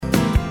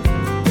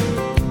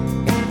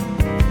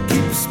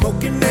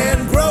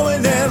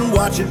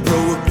watching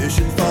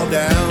prohibition fall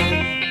down.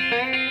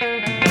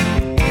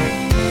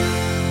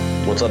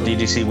 What's up,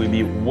 DGC? We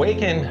be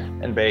waking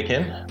and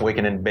bacon.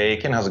 Waking and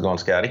bacon. How's it going,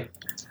 Scotty?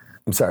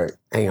 I'm sorry.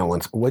 Hang on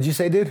once. What'd you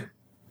say, dude?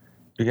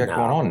 You got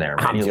going on there,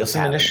 man? You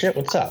listening to this shit?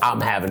 What's up?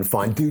 I'm having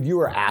fun. Dude, you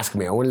were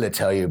asking me. I wanted to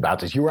tell you about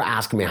this. You were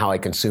asking me how I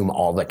consume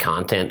all the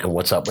content and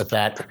what's up with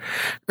that.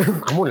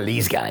 I'm one of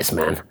these guys,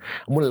 man.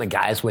 I'm one of the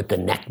guys with the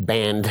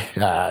neckband,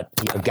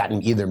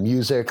 gotten either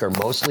music or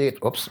mostly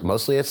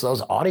it's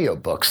those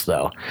audiobooks,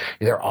 though.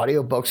 Either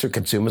audiobooks or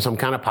consuming some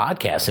kind of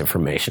podcast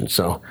information.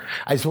 So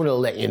I just wanted to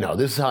let you know,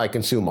 this is how I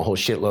consume a whole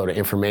shitload of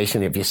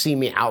information. If you see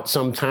me out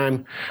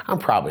sometime, I'm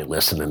probably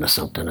listening to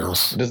something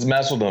else. Just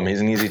mess with him.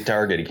 He's an easy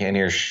target. He can't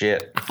hear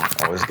shit.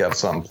 Always got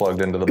something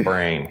plugged into the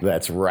brain.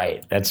 That's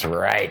right.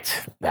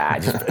 I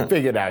just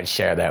figured I'd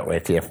share that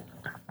with you.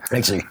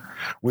 Actually,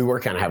 we were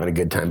kind of having a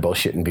good time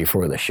bullshitting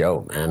before the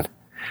show, man.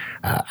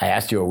 I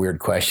asked you a weird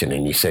question,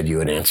 and you said you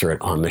would answer it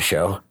on the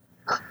show.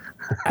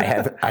 I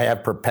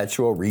have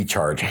perpetual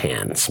recharge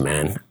hands,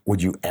 man.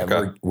 Would you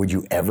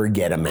ever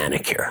get a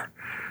manicure?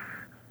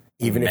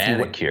 Even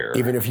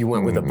if you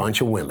went with a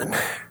bunch of women.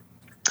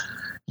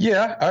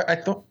 Yeah,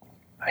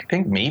 I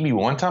think maybe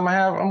one time I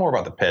have. I'm more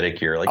about the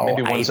pedicure, like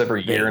maybe once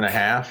every year and a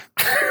half.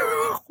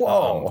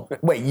 Whoa.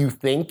 Wait, you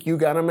think you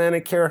got a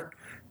manicure?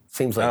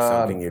 Seems like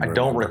something you'd remember. I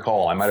don't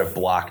recall. I might have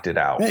blocked it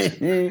out.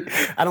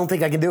 I don't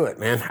think I can do it,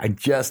 man. I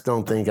just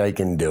don't think I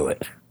can do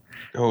it.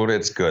 Oh,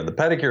 it's good. The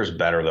pedicure is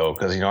better, though,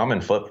 because, I'm in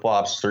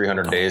flip-flops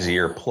 300 days a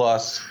year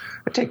plus.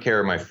 I take care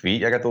of my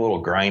feet. I got the little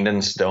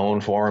grinding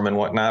stone for them and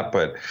whatnot.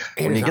 But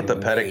when you get the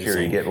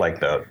pedicure, you get, like,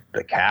 the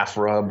calf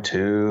rub,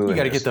 too. You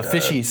got to get the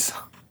fishies.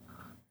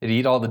 It'd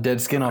eat all the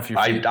dead skin off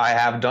your feet. I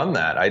have done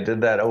that. I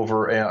did that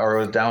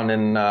down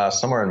in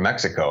somewhere in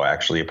Mexico,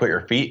 actually. You put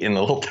your feet in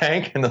the little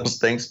tank and those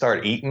things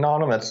start eating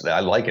on them. I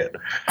like it.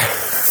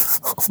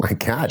 Oh, my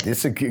God.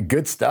 This is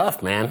good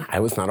stuff, man. I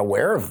was not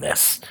aware of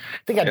this. I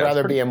think I'd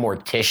rather be a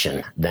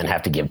mortician than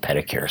have to give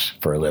pedicures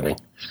for a living.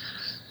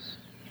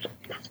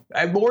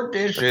 A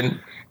mortician,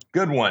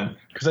 good one.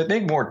 Because I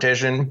think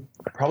mortician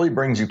probably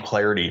brings you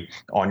clarity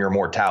on your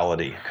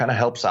mortality. Kind of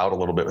helps out a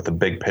little bit with the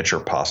big picture,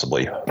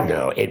 possibly.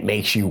 No, it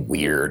makes you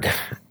weird.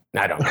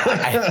 I don't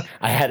know.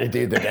 I had a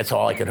dude that's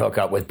all I could hook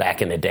up with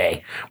back in the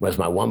day was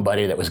my one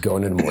buddy that was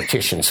going into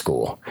mortician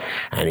school.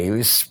 And he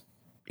was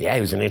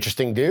an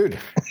interesting dude.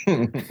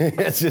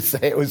 Let's just say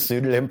it was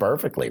suited him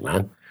perfectly,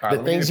 man. Right,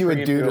 the things you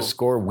would do to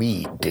score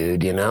weed,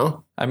 dude,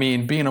 I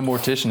mean, being a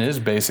mortician is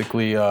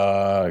basically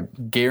a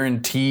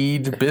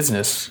guaranteed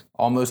business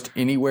almost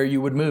anywhere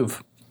you would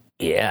move.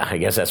 Yeah, I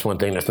guess that's one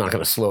thing that's not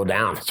going to slow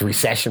down. It's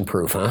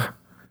recession-proof, huh?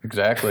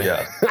 Exactly.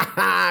 Yeah.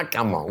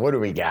 Come on, what do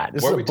we got?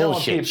 What are we telling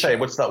people? Say,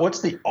 what's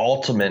the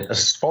ultimate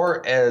as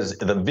far as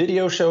the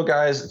video show,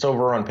 guys? It's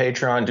over on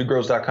Patreon,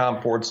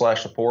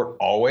 dudegrows.com/support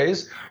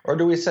always, or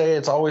do we say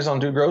it's always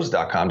on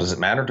dudegrows.com? Does it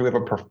matter? Do we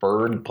have a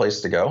preferred place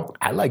to go?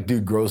 I like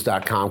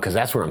dudegrows.com because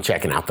that's where I'm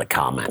checking out the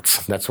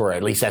comments. That's where,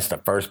 at least that's the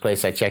first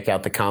place I check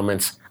out the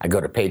comments. I go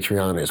to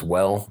Patreon as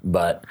well,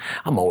 but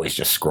I'm always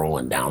just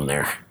scrolling down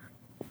there.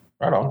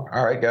 Right on.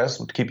 All right, guys.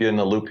 We'll keep you in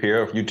the loop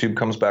here if YouTube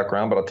comes back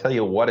around. But I'll tell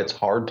you what, it's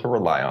hard to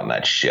rely on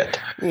that shit.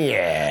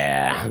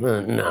 Yeah.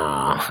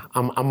 No.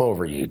 I'm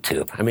over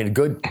YouTube. I mean,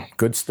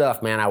 good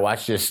stuff, man. I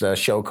watched this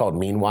show called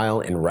Meanwhile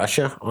in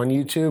Russia on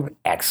YouTube.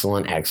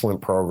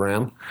 Excellent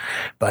program.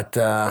 But,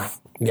 by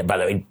the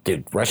way,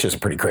 dude, Russia's a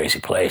pretty crazy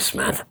place,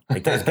 man.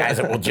 Like, there's guys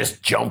that will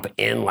just jump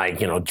in,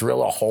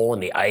 drill a hole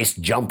in the ice,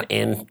 jump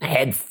in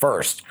head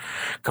first,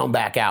 come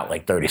back out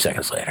 30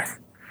 seconds later.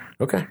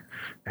 Okay.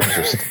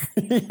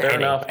 Fair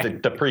enough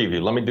to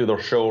preview. Let me do the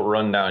show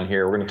rundown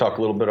here. We're going to talk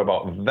a little bit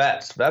about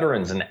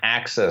veterans, and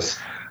access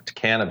to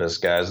cannabis.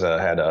 Guys,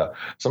 had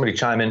somebody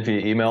chime in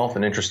via email with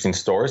an interesting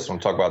story, so I'm going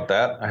to talk about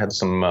that. I had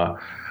some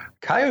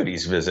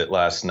coyotes visit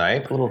last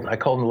night. I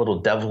call them little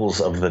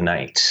devils of the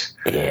night.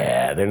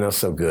 Yeah, they're not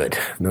so good.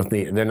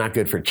 They're not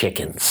good for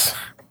chickens.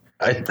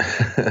 I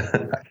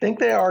think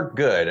they are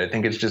good. I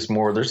think it's just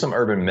more, there's some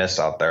urban myths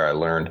out there I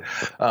learned.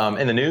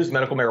 In the news,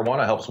 medical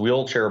marijuana helps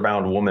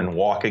wheelchair-bound woman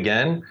walk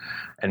again.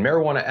 And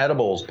marijuana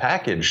edibles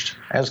packaged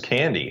as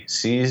candy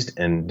seized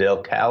in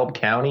DeKalb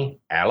County,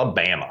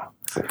 Alabama.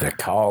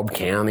 DeKalb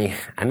County.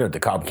 I know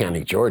DeKalb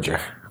County,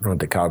 Georgia. I know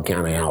DeKalb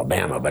County,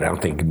 Alabama, but I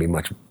don't think it could be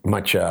much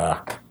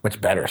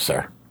better,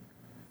 sir.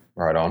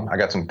 Right on. I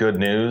got some good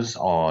news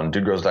on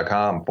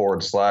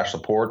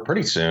dudegrows.com/support.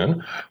 Pretty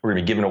soon, we're going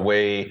to be giving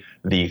away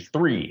the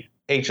 3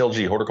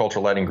 HLG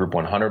Horticultural Lighting Group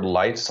 100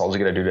 lights. All you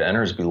got to do to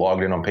enter is be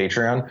logged in on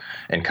Patreon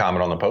and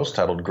comment on the post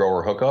titled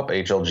Grower Hookup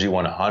HLG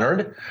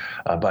 100.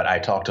 But I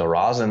talked to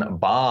Rosin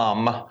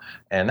Bomb,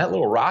 and that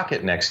little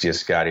rocket next to you,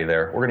 Scotty,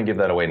 there, we're going to give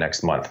that away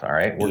next month. All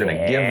right. We're going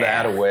to give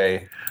that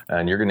away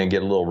and you're going to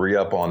get a little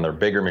re-up on their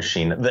bigger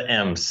machine, the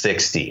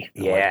M60.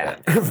 Yeah.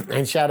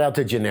 And shout out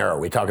to Gennaro.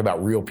 We talk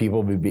about real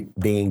people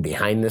being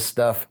behind this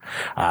stuff.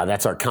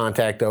 That's our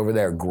contact over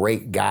there.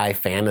 Great guy,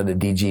 fan of the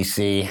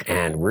DGC,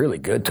 and really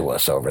good to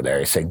us over there.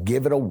 He said,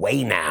 give it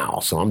away now.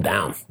 So I'm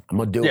down. I'm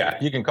going to do it. Yeah,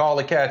 you can call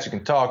the cats. You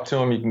can talk to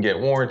them. You can get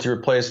warranty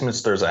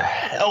replacements. There's a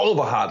hell of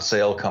a hot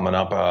sale coming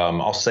up.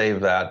 I'll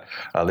save that.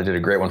 They did a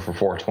great one for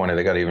 420.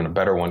 They got even a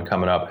better one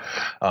coming up,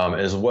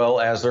 as well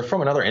as they're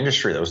from another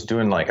industry that was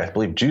doing, like, I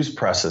believe, juice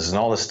presses and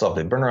all this stuff.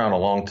 They've been around a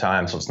long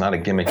time, so it's not a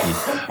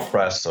gimmicky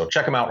press. So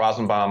check them out,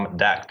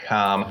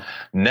 rosenbaum.com.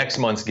 Next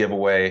month's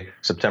giveaway,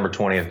 September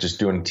 20th, just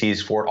doing a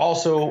tease for it.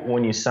 Also,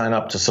 when you sign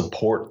up to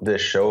support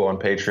this show on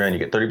Patreon, you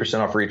get 30%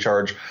 off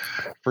recharge,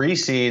 free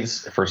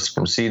seeds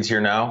from Seeds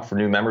Here Now for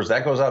new members.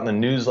 That goes out in the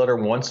newsletter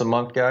once a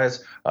month,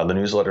 guys. The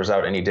newsletter's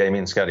out any day. Me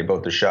and Scotty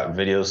both just shot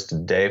videos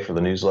today for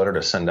the newsletter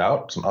to send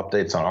out, some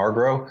updates on our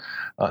grow.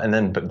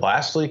 But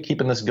lastly,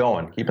 keeping this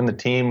going, keeping the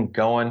team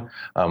going.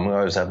 We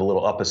always have a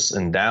little ups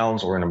and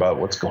downs, worrying about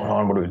what's going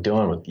on, what are we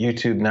doing with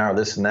YouTube now,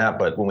 this and that.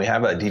 But when we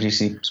have that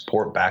DGC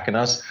support backing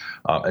us,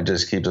 it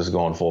just keeps us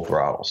going full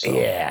throttle. So.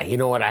 Yeah, you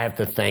know what? I have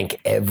to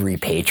thank every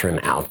patron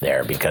out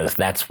there, because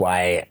that's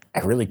why I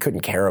really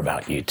couldn't care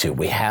about YouTube.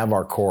 We have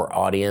our core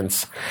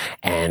audience,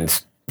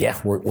 and yeah,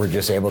 we're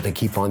just able to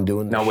keep on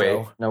doing the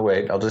show. No,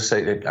 wait. I'll just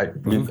say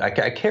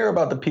I care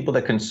about the people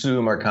that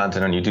consume our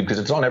content on YouTube, because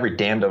it's on every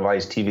damn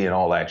device, TV, and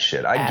all that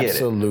shit. I get it.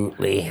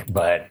 Absolutely.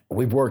 But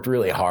we've worked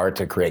really hard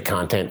to create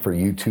content for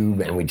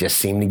YouTube, and we just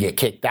seem to get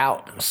kicked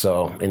out.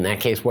 So in that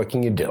case, what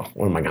can you do?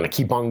 What am I going to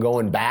keep on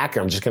going back,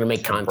 or I'm just going to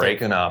make content?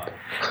 Breaking up.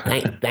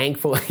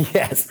 Thankfully,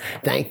 yes.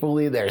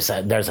 Thankfully, there's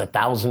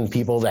 1,000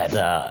 people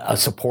that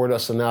support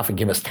us enough and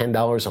give us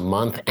 $10 a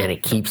month, and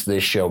it keeps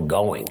this show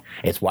going.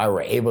 It's why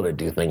we're able to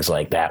do things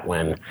like that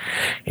when,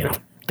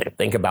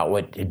 think about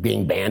what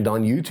being banned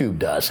on YouTube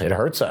does. It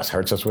hurts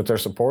us with our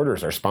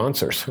supporters, our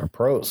sponsors, our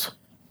pros.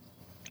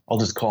 I'll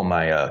just call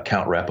my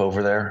account rep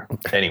over there.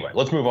 Anyway,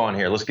 let's move on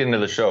here. Let's get into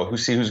the show.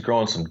 Who's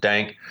growing some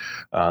dank?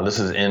 This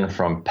is in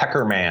from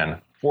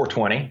Peckerman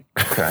 420.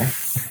 Okay.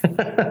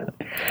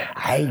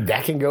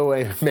 That can go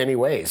in many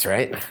ways,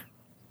 right?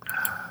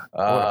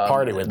 I want to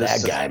party with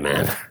that guy,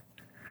 man.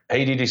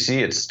 Hey,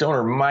 DGC, it's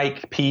Stoner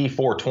Mike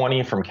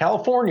P420 from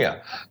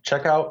California.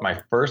 Check out my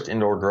first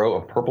indoor grow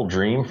of Purple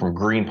Dream from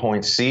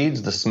Greenpoint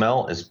Seeds. The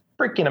smell is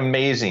freaking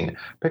amazing.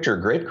 Picture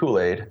grape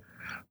Kool-Aid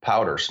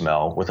powder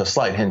smell with a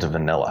slight hint of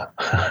vanilla.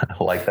 I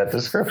like that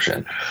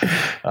description.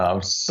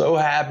 I'm so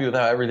happy with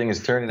how everything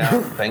is turning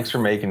out. Thanks for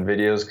making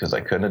videos, because I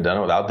couldn't have done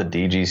it without the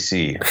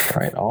DGC.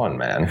 Right on,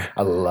 man.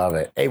 I love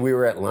it. Hey, we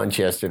were at lunch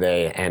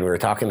yesterday, and we were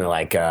talking to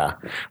like a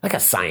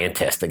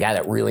scientist, a guy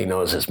that really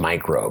knows his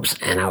microbes.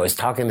 And I was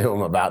talking to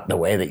him about the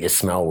way that you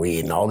smell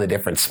weed and all the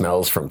different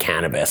smells from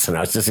cannabis. And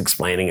I was just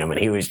explaining him, and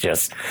he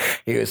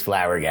was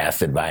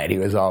flabbergasted by it. He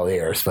was all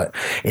ears. But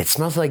it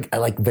smells like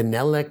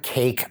vanilla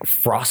cake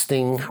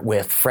frosting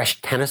with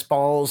fresh tennis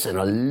balls and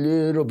a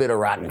little bit of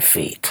rotten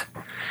feet.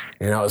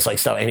 And I was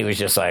like, and he was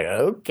just like,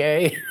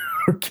 okay.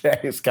 Okay,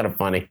 it's kind of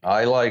funny.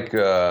 I like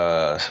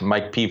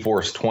Mike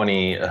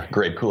P420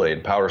 grape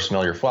Kool-Aid powder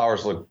smell. Your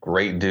flowers look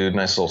great, dude.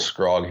 Nice little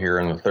scrog here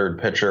in the third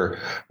picture.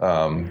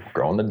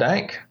 Growing the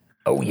dank.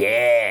 Oh,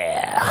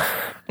 yeah.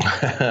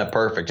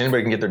 Perfect.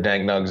 Anybody can get their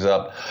dank nugs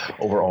up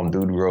over on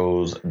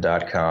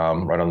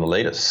dudegrows.com right on the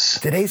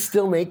latest. Do they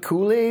still make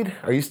Kool-Aid?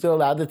 Are you still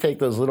allowed to take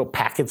those little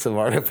packets of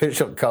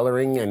artificial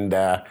coloring and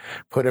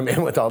put them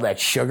in with all that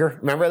sugar?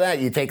 Remember that?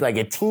 You take like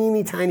a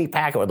teeny tiny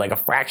packet with like a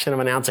fraction of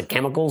an ounce of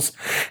chemicals,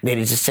 and then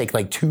you just take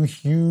like 2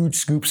 huge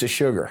scoops of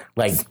sugar,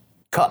 like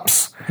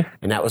cups,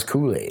 and that was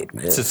Kool-Aid,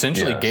 man. It's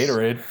essentially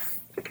Gatorade.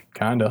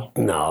 Kinda.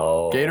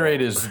 No.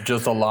 Gatorade is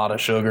just a lot of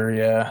sugar,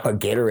 yeah. But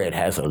Gatorade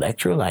has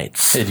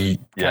electrolytes. It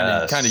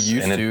kind of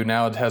used to.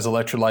 Now it has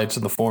electrolytes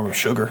in the form of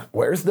sugar.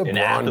 Where's the and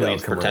Brondo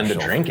athletes commercial? Pretend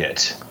to drink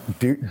it.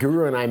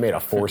 Guru and I made a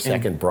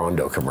 4-second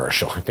Brondo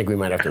commercial. I think we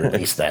might have to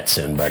release that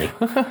soon, buddy.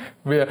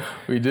 Yeah,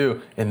 we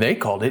do. And they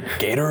called it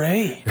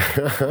Gatorade.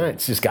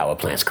 It's just got what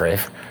plants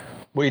crave.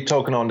 What are you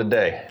toking on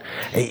today?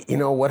 Hey, you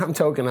know what I'm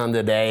toking on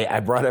today? I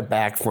brought it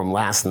back from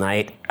last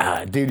night.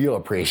 Dude, you'll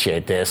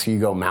appreciate this. You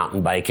go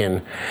mountain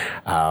biking.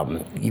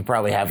 You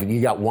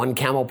got one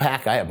camel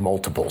pack. I have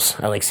multiples.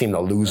 I seem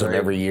to lose them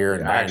every year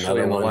and buy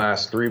Actually, another in the one.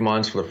 last 3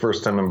 months, for the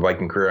first time in my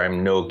biking career,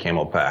 I'm no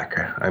camel pack.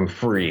 I'm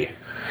free.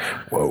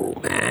 Whoa,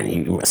 man,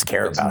 you must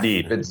care about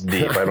it. It's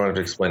deep. I don't have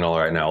to explain all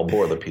right now. I'll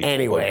bore the people.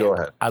 Anyway, go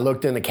ahead. I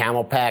looked in the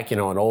camel pack, an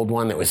old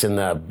one that was in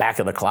the back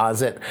of the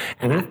closet,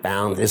 and I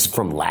found this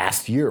from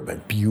last year,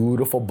 but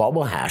beautiful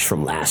bubble hash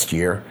from last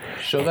year.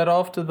 Show that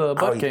off to the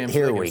butt cam.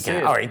 Here we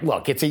go. All right,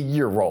 look, it's a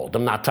year old.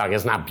 I'm not talking,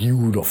 it's not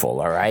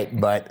beautiful, all right?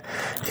 But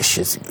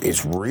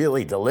it's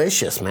really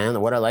delicious, man.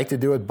 And what I like to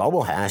do with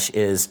bubble hash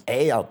is,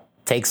 I'll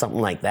take something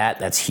like that.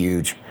 That's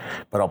huge.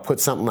 But I'll put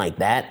something like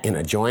that in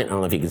a joint. I don't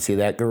know if you can see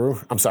that, Guru.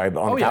 I'm sorry,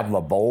 but on top of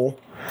a bowl.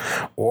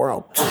 Or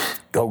I'll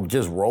go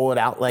just roll it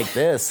out like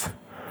this.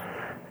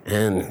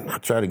 and I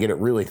try to get it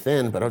really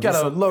thin, but I'll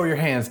Gotta lower your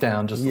hands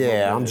down just a little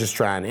bit. I'm just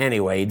trying.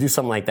 Anyway, you do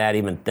something like that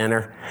even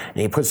thinner,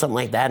 and you put something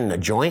like that in a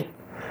joint,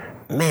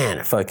 man,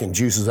 it fucking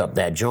juices up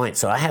that joint.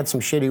 So I had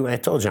some shitty, I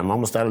told you, I'm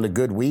almost out of the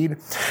good weed.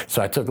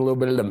 So I took a little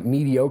bit of the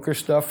mediocre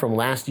stuff from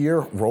last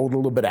year, rolled a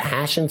little bit of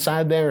hash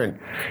inside there, and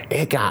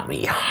it got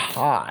me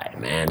high,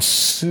 man,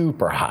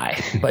 super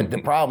high. But the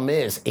problem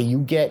is, you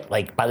get,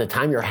 like, by the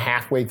time you're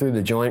halfway through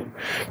the joint,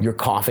 you're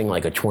coughing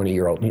like a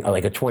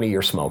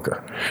 20-year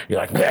smoker. You're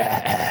like,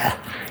 yeah,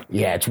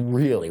 it's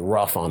really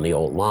rough on the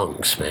old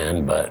lungs,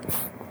 man, but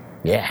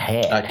yeah,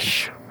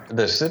 hash.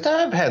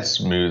 I've had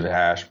smooth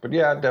hash, but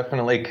yeah,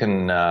 definitely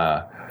can.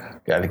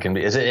 It can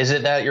be. Is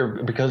it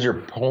that because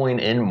you're pulling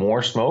in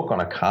more smoke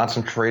on a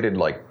concentrated,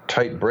 like,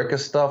 tight brick of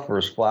stuff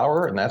versus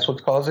flour, and that's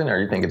what's causing, or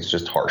you think it's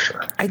just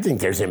harsher? I think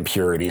there's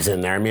impurities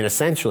in there. I mean,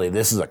 essentially,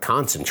 this is a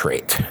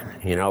concentrate,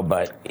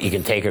 but you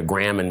can take a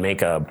gram and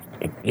make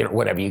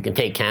whatever. You can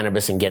take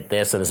cannabis and get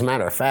this. And as a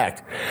matter of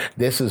fact,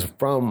 this is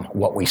from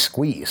what we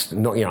squeezed.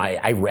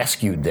 I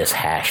rescued this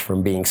hash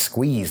from being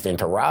squeezed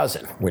into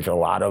rosin, which a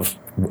lot of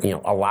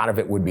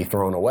it would be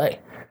thrown away.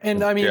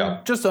 And I mean,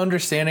 just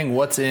understanding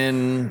what's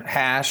in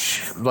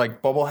hash,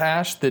 like bubble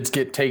hash, that's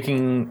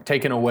taken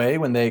away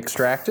when they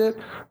extract it.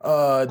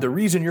 The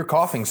reason you're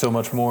coughing so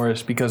much more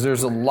is because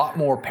there's a lot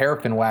more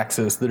paraffin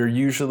waxes that are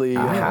usually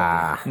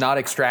not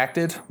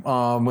extracted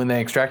when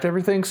they extract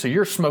everything. So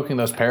you're smoking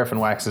those paraffin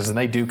waxes, and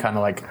they do kind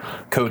of like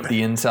coat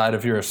the inside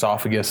of your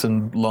esophagus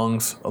and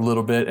lungs a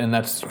little bit, and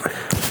that's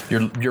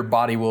your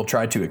body will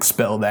try to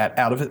expel that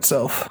out of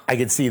itself. I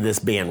could see this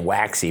being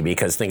waxy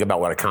because think about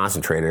what a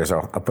concentrator is.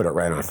 I'll put it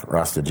right on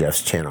Rasta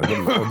Jeff's chin. I'll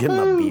give him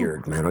a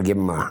beard, man. I'll give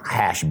him a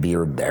hash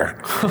beard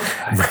there.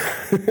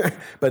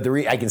 But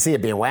I can see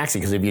it being waxy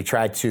because if you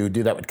tried to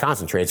do that with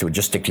concentrates, it would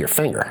just stick to your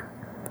finger.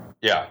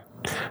 Yeah.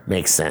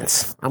 Makes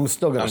sense. I'm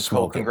still going to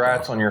smoke.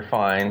 Congrats on your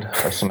find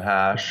of some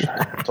hash.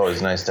 It's always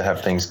nice to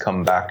have things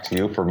come back to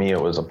you. For me, it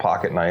was a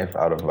pocket knife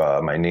out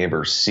of my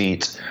neighbor's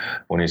seat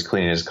when he's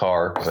cleaning his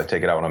car because I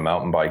take it out when I'm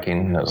mountain biking.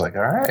 And I was like,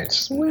 all right,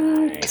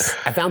 sweet.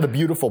 I found a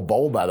beautiful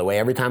bowl, by the way.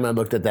 Every time I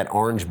looked at that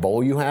orange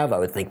bowl you have, I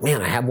would think,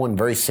 man, I have one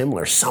very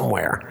similar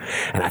somewhere.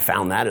 And I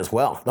found that as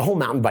well. The whole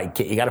mountain bike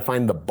kit, you got to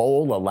find the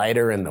bowl, a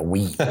lighter, and the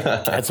weed.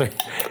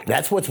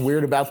 That's what's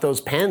weird about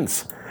those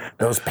pens.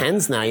 Those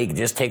pens now, you can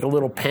just take a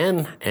little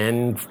pen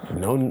and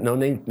no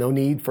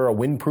need for a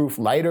windproof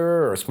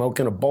lighter or smoke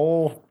in a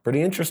bowl.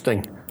 Pretty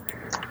interesting.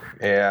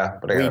 Yeah,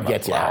 but weed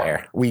gets you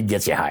higher. Weed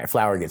gets you higher.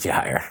 Flower gets you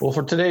higher. Well,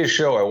 for today's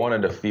show, I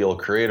wanted to feel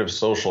creative,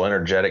 social,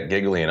 energetic,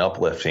 giggly, and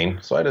uplifting,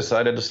 so I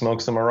decided to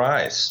smoke some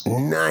Arise.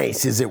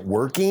 Nice. Is it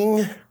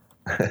working?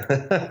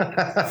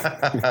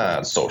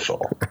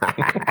 Social.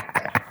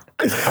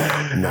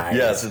 Nice.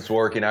 Yes, it's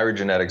working. Irie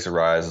Genetics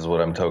Arise is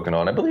what I'm toking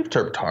on. I believe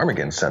Terp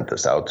Ptarmigan sent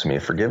this out to me.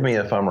 Forgive me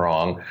if I'm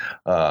wrong.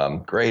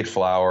 Great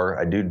flower.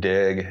 I do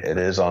dig. It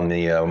is on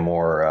the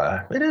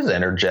it is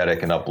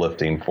energetic and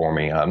uplifting for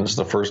me. This is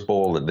the first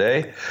bowl of the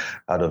day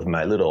out of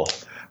my little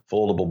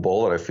foldable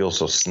bowl that I feel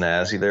so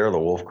snazzy there, the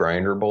Wolf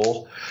Grinder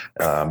bowl.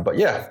 But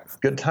yeah,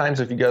 good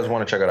times if you guys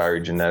want to check out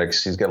Irie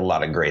Genetics. He's got a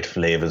lot of great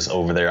flavors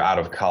over there out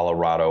of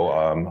Colorado.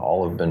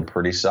 All have been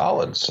pretty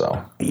solid.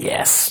 So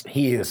yes,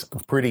 he is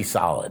pretty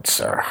solid,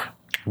 sir.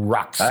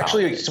 Rock solid.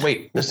 Actually,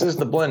 wait, this is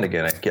the blend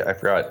again. I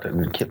forgot.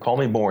 Call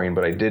me boring,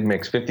 but I did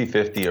mix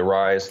 50-50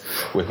 Arise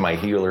with my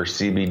Healer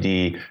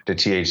CBD to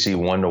THC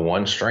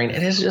 1-to-1 strain.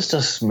 It is just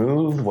a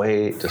smooth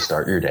way to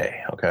start your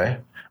day, okay?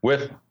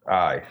 With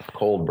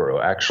cold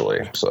brew,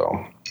 actually.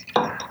 So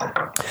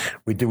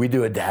we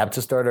do a dab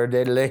to start our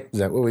day today. Is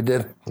that what we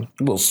did? A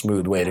little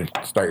smooth way to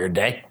start your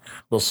day. A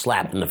little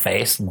slap in the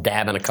face,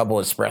 dab in a couple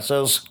of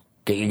espressos,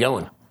 get you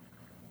going.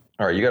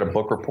 All right, you got a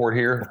book report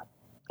here,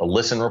 a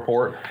listen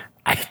report.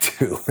 I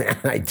do, man.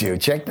 I do.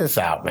 Check this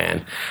out,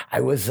 man.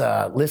 I was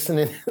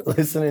listening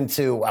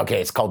to,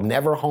 it's called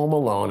Never Home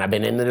Alone. I've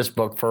been into this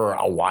book for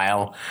a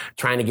while,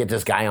 trying to get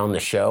this guy on the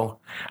show.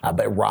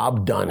 But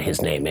Rob Dunn,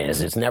 his name is.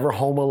 It's Never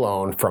Home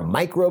Alone, From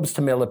Microbes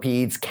to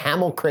Millipedes,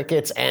 Camel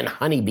Crickets, and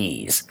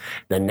Honeybees,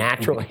 the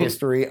Natural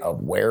History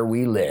of Where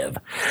We Live.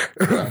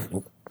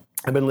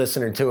 I've been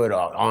listening to it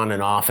on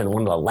and off, and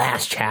one of the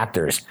last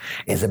chapters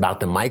is about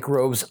the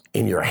microbes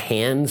in your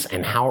hands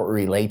and how it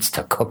relates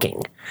to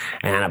cooking.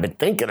 And I've been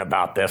thinking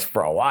about this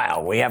for a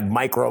while. We have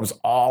microbes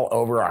all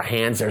over our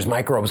hands. There's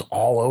microbes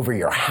all over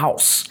your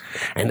house,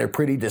 and they're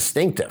pretty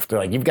distinctive. They're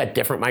like, you've got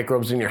different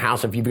microbes in your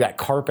house if you've got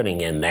carpeting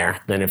in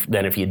there than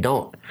if you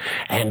don't.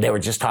 And they were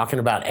just talking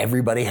about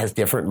everybody has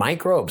different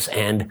microbes,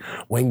 and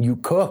when you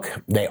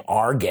cook, they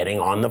are getting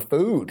on the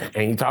food.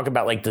 And you talk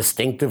about like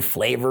distinctive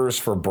flavors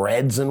for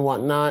breads and whatnot.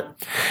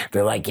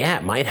 They're like, yeah,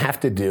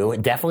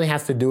 it definitely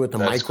has to do with the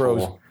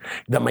microbes. Cool.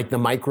 The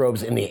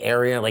microbes in the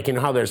area. Like, you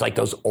know how there's like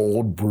those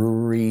old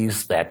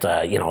breweries that,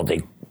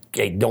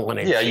 they don't want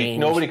to change.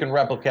 Nobody can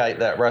replicate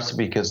that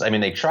recipe because,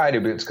 they try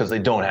to, but it's because they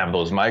don't have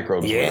those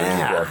microbes.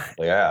 Yeah,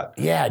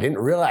 I didn't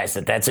realize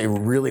it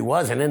really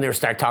was. And then they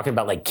start talking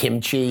about like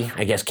kimchi.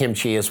 I guess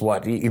kimchi is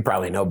what, you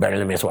probably know better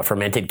than me, it's what,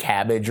 fermented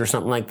cabbage or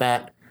something like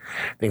that.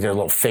 I think there's a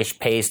little fish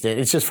paste.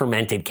 It's just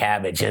fermented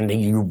cabbage, and then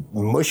you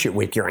mush it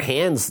with your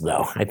hands,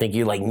 though. I think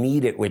you like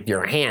knead it with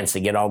your hands to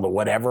get all the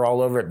whatever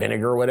all over it,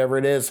 vinegar or whatever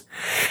it is.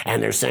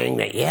 And they're saying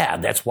that, yeah,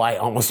 that's why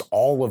almost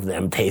all of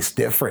them taste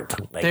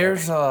different. Like,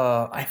 There's,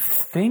 I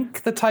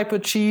think the type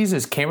of cheese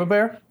is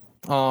Camembert,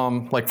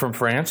 like from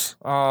France,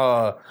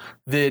 that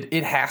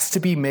it has to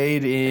be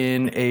made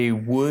in a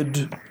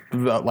wood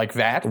like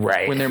vat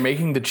right. when they're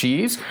making the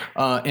cheese,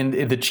 and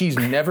the cheese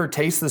never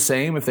tastes the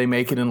same if they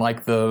make it in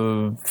like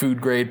the food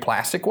grade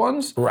plastic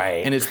ones,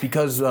 right? And it's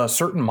because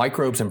certain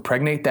microbes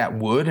impregnate that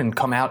wood and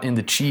come out in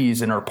the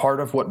cheese and are part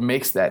of what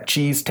makes that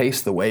cheese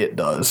taste the way it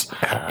does.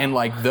 And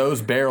like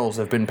those barrels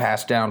have been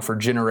passed down for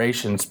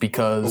generations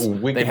because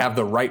they have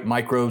the right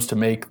microbes to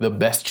make the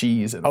best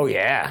cheese. Oh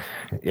yeah,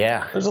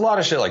 yeah. There's a lot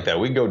of shit like that.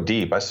 We go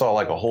deep. I saw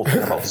like a whole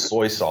thing about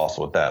soy sauce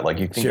with that. Like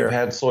you think you've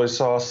had soy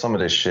sauce, some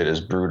of this shit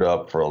is brewed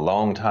up for a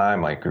long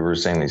time, like we were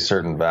saying, these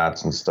certain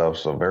vats and stuff.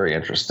 So very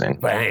interesting.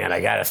 But hang on, I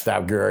gotta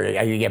stop, Guru. I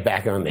gotta get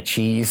back on the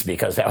cheese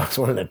because that was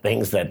one of the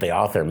things that the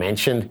author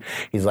mentioned.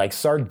 He's like,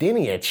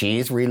 Sardinia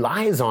cheese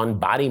relies on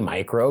body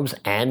microbes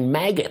and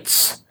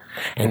maggots.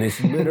 And it's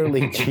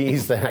literally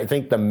cheese that I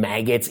think the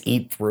maggots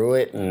eat through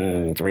it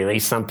and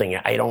release something.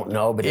 I don't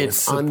know, but it's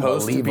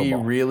supposed to be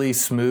really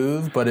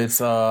smooth, but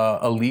it's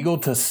illegal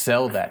to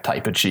sell that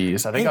type of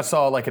cheese. I think I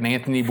saw like an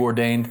Anthony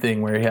Bourdain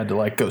thing where he had to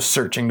like go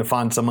searching to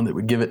find someone that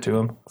would give it to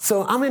him.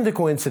 So I'm into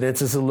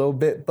coincidences a little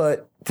bit,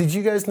 but did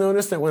you guys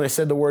notice that when I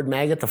said the word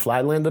maggot, the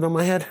fly landed on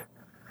my head?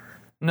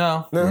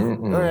 No.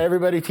 Mm-mm. All right,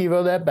 everybody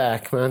TiVo that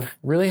back, man.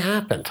 Really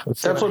happened.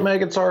 That's what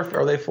maggots are?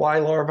 Are they fly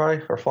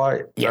larvae or fly?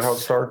 Is yes. that how it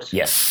starts?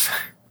 Yes.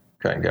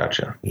 Okay,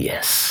 gotcha.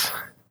 Yes.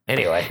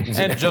 Anyway.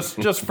 And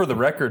just for the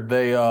record,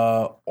 they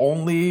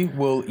only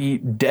will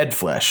eat dead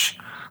flesh.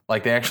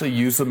 Like they actually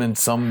use them in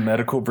some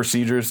medical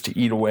procedures to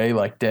eat away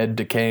like dead,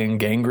 decaying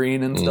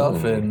gangrene and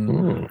stuff,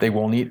 and they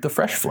won't eat the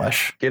fresh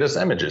flesh. Get us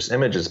images,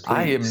 please.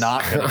 I am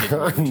not going to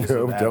get images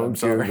No, of that. don't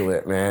Google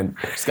it, man.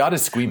 Scott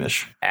is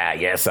squeamish.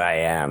 Yes, I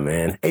am,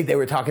 man. Hey, they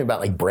were talking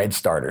about like bread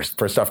starters.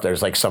 First off,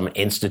 there's like some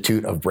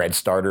institute of bread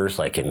starters,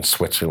 like in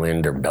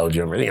Switzerland or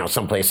Belgium or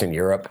someplace in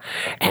Europe,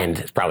 and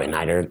it's probably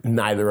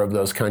neither of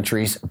those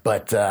countries.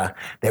 But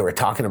they were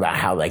talking about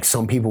how like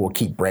some people will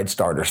keep bread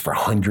starters for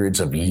hundreds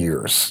of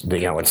years.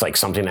 It's like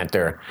something that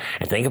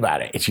and think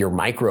about it, it's your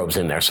microbes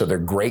in there. So their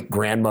great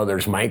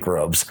grandmother's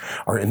microbes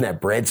are in that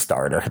bread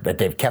starter that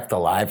they've kept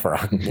alive for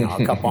a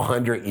couple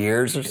hundred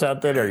years or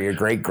something, or your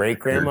great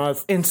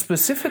grandma's. And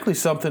specifically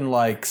something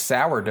like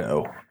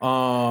sourdough,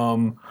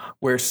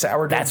 where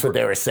sourdough. That's what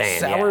they were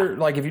saying.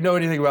 Like if you know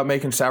anything about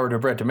making sourdough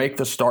bread, to make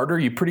the starter,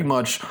 you pretty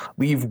much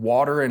leave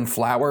water and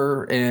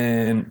flour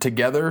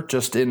together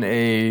just in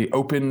a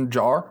open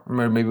jar,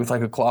 maybe with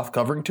like a cloth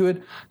covering to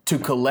it, to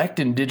collect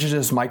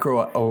indigenous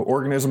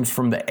microorganisms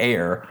from the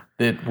air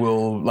that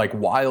will like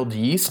wild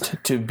yeast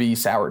to be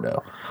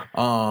sourdough.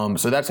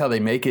 So that's how they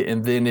make it.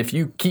 And then if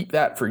you keep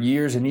that for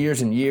years and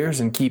years and years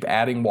and keep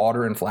adding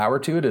water and flour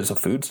to it as a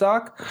food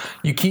stock,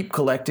 you keep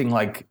collecting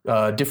like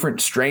different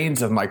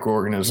strains of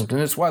microorganisms. And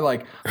it's why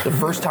like the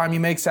first time you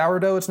make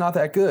sourdough, it's not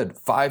that good.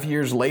 5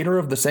 years later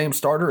of the same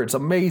starter, it's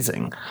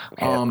amazing.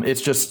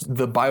 It's just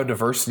the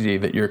biodiversity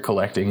that you're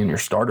collecting in your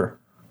starter.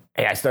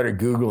 Hey, I started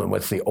Googling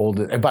what's the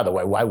oldest. And by the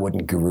way, why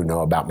wouldn't Guru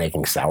know about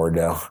making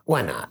sourdough?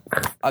 Why not?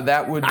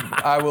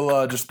 I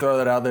will just throw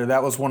that out there.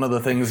 That was one of the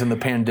things in the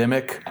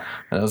pandemic.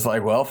 And I was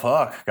like, well,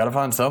 fuck, got to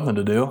find something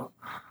to do.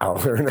 I'll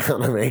learn how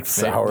to make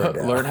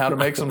sourdough. Learn how to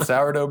make some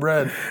sourdough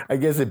bread. I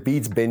guess it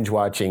beats binge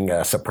watching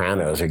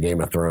Sopranos or Game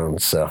of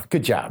Thrones. So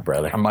good job,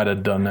 brother. I might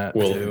have done that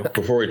too.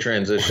 Before we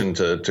transition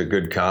to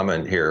good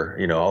comment here,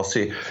 I'll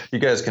see. You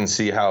guys can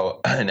see how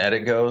an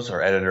edit goes,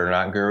 or edit or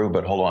not, Guru.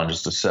 But hold on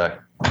just a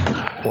sec.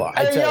 Well,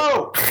 hey,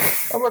 yo!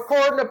 I'm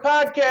recording a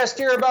podcast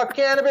here about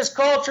cannabis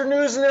culture,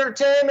 news, and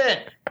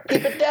entertainment.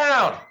 Keep it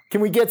down. Can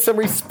we get some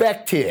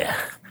respect here?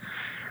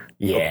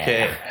 Yeah.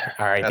 Okay.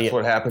 All right. That's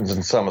what happens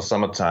in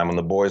summertime when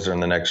the boys are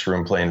in the next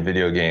room playing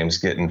video games,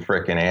 getting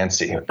frickin'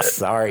 antsy.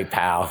 Sorry,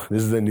 pal.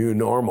 This is the new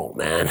normal,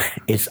 man.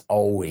 It's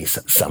always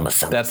summer.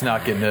 That's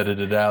not getting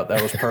edited out.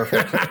 That was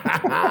perfect.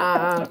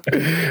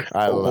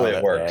 I love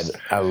it, works.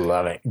 Man. I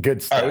love it.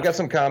 Good stuff. All right, we got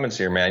some comments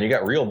here, man. You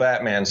got Real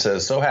Batman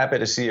says, so happy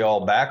to see you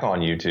all back on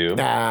YouTube.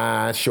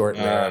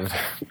 Short-lived.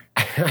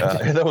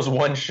 That was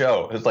one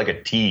show. It was like a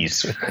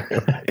tease.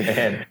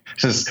 And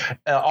just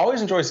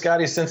always enjoy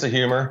Scotty's sense of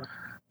humor,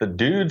 the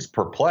dude's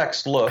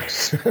perplexed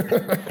looks,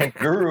 and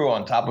Guru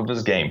on top of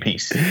his game.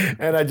 Peace.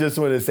 And I just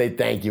want to say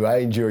thank you. I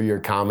enjoy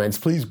your comments.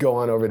 Please go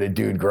on over to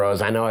Dude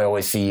Grows. I know I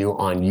always see you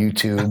on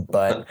YouTube,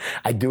 but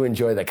I do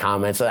enjoy the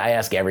comments. I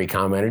ask every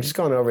commenter, just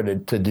go on over to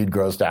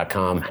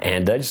dudegrows.com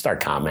and just start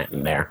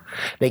commenting there.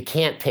 They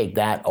can't take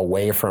that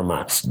away from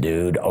us,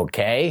 dude,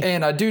 okay?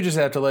 And I do just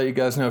have to let you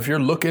guys know, if you're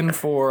looking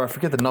for, I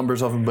forget the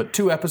numbers of them, but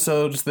 2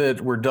 episodes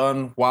that were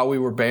done while we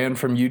were banned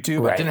from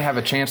YouTube. Right. I didn't have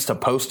a chance to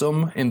post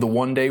them in the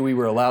one day we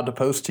were allowed to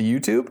post to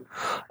YouTube.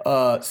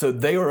 So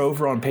they are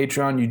over on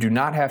Patreon. You do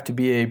not have to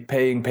be a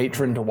paying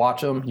patron to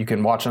watch them. You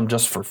can watch them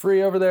just for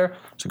free over there.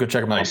 So go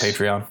check them out on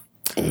Patreon.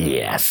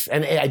 Yes,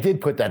 and I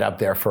did put that up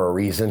there for a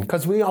reason,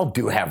 because we all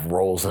do have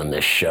roles on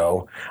this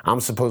show. I'm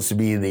supposed to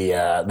be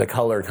the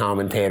color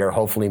commentator,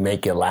 hopefully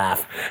make you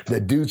laugh. The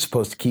dude's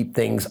supposed to keep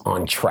things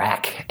on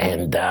track,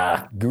 and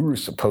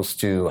Guru's supposed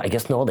to, I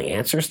guess, know all the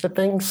answers to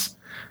things.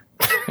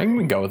 I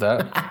can go with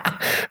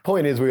that.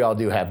 Point is, we all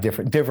do have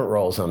different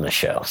roles on the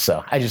show.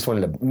 So I just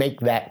wanted to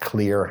make that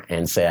clear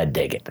and say I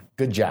dig it.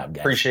 Good job,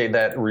 guys. Appreciate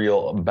that,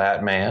 real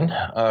Batman.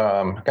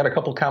 Got a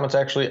couple comments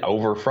actually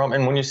over from,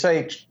 and when you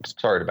say,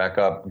 sorry to back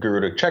up, Guru,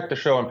 to check the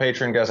show on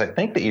Patreon, guys, I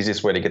think the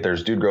easiest way to get there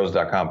is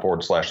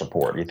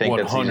dudegrows.com/support. You think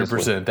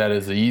 100%. That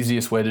is the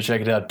easiest way to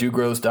check it out.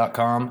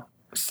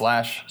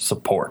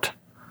 dudegrows.com/support.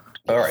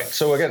 All right,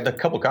 so I got a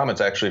couple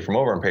comments actually from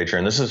over on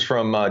Patreon. This is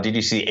from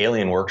DGC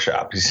Alien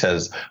Workshop. He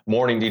says,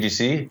 "Morning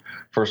DGC.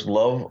 First,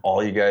 love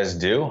all you guys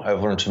do.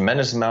 I've learned a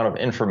tremendous amount of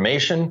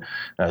information. And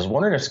I was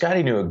wondering if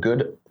Scotty knew a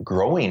good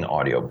growing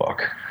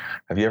audiobook.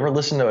 Have you ever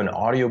listened to an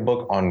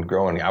audiobook on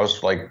growing?" I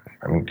was like,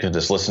 I mean, could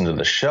just listen to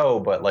the show,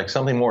 but like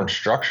something more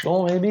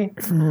instructional, maybe?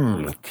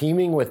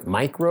 Teaming with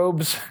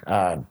microbes,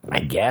 I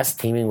guess.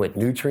 Teaming with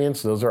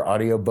nutrients. Those are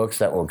audiobooks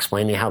that will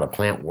explain to you how the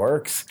plant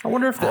works. I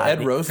wonder if the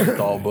Ed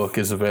Rosenthal book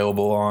is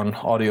available on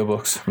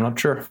audiobooks. I'm not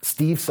sure.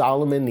 Steve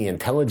Solomon, The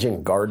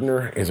Intelligent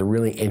Gardener, is a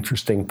really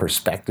interesting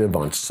perspective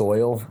on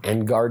soil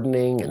and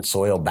gardening and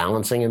soil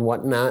balancing and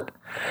whatnot.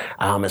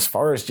 As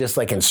far as just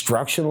like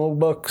instructional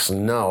books,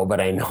 no, but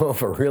I know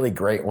of a really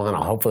great one.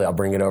 Hopefully I'll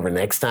bring it over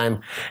next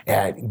time.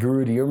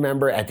 Guru, do you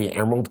remember at the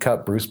Emerald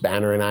Cup, Bruce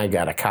Banner and I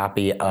got a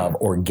copy of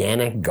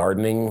Organic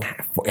Gardening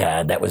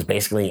that was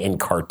basically in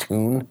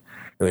cartoon?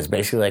 It was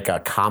basically like a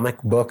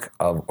comic book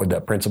of the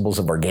principles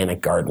of organic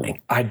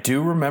gardening. I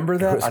do remember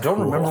that. I don't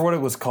remember what it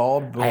was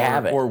called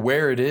or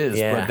where it is,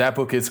 but that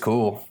book is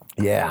cool.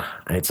 Yeah,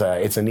 it's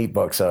a neat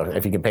book. So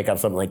if you can pick up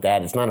something like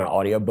that, it's not an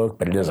audio book,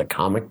 but it is a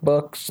comic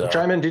book. So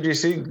chime in,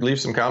 DGC, leave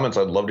some comments.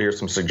 I'd love to hear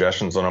some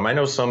suggestions on them. I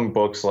know some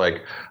books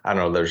like, I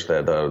don't know, there's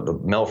the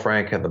Mel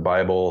Frank had the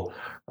Bible.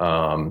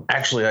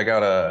 Actually, I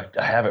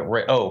have it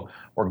right. Oh,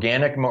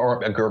 organic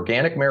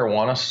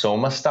marijuana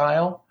Soma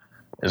style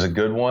is a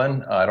good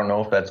one. I don't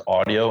know if that's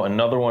audio.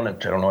 Another one, I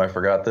don't know, I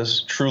forgot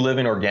this. True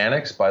Living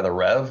Organics by the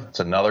Rev. It's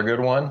another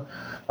good one.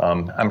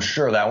 I'm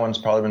sure that one's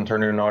probably been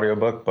turned into an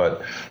audiobook,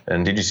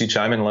 and DGC,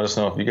 chime in and let us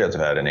know if you guys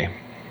have had any.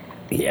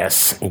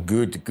 Yes,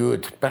 good.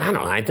 But I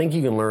don't know. I think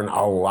you can learn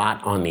a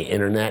lot on the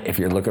internet if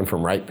you're looking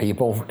from right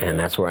people, and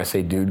that's where I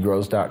say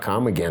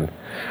dudegrows.com again.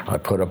 I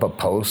put up a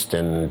post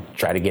and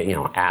try to get,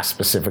 ask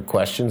specific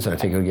questions, and I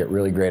think you'll get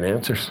really great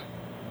answers.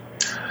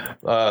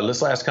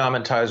 This last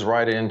comment ties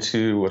right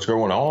into what's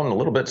going on a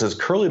little bit. It says,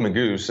 Curly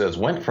Magoo says,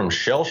 went from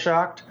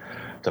shell-shocked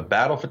to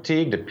battle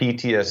fatigue to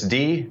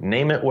PTSD.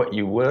 Name it what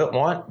you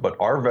want, but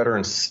our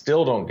veterans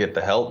still don't get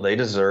the help they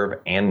deserve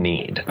and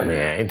need.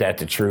 Yeah, ain't that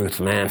the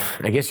truth, man?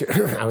 I guess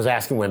I was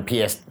asking when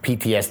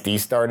PTSD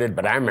started,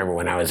 but I remember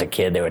when I was a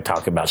kid, they would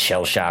talk about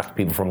shell-shocked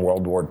people from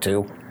World War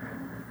II.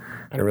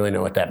 I don't really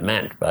know what that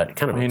meant, but it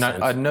kind of makes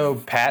sense. I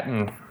know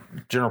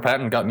General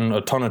Patton got in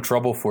a ton of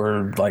trouble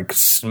for like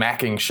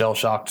smacking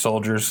shell-shocked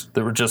soldiers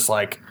that were just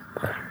like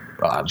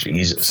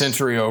Jesus.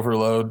 Sensory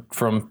overload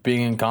from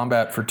being in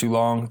combat for too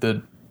long.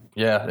 It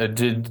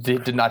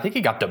did not. I think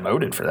he got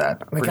demoted for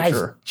that. The guy's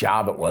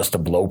job it was to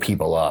blow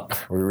people up.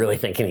 Are we really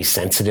thinking he's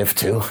sensitive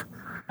too?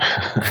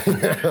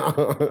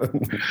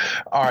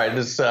 All right,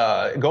 this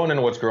going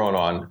into what's going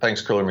on.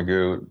 Thanks, Curly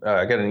Magoo.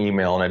 I got an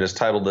email and I just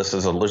titled this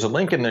as there's a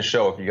link in this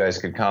show if you guys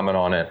could comment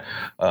on it.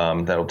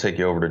 That'll take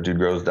you over to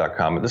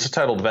dudegrows.com. This is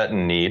titled Vet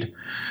in Need,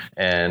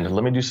 and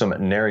let me do some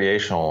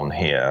narration on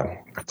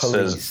here.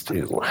 Please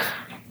do.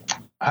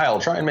 Hi,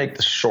 I'll try and make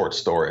this short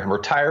story. I'm a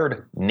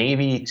retired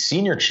Navy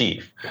senior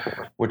chief,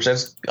 which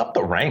has up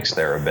the ranks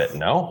there a bit,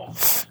 no?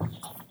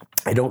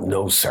 I don't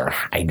know, sir.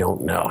 I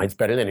don't know. It's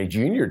better than a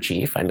junior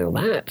chief. I know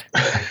that.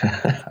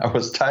 I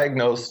was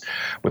diagnosed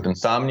with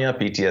insomnia,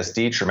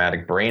 PTSD,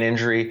 traumatic brain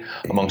injury,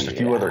 amongst a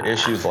few other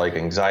issues like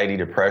anxiety,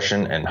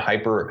 depression, and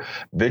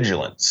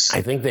hypervigilance.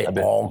 I think they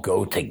all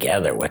go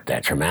together with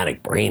that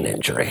traumatic brain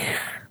injury.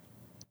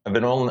 I've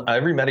been on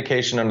every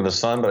medication under the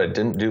sun, but I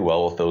didn't do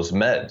well with those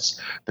meds.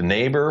 The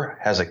neighbor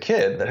has a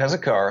kid that has a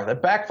car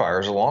that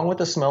backfires along with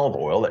the smell of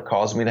oil that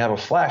caused me to have a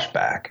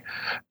flashback.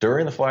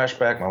 During the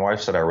flashback, my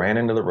wife said I ran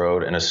into the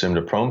road and assumed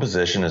a prone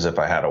position as if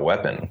I had a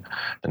weapon.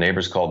 The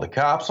neighbors called the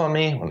cops on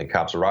me. When the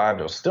cops arrived,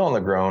 I was still on the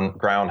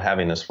ground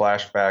having this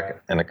flashback,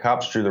 and the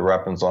cops drew the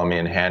weapons on me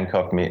and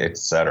handcuffed me,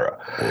 etc.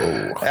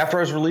 After I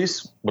was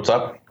released, what's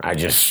up? I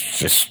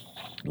just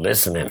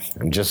listening.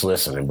 I'm just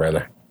listening,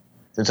 brother.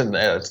 It's a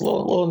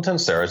little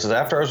intense there. It says,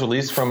 after I was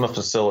released from a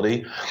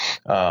facility,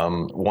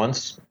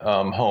 once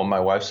home,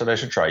 my wife said I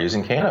should try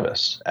using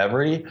cannabis.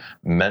 Every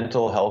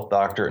mental health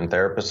doctor and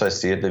therapist I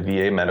see at the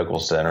VA Medical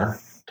Center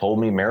told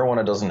me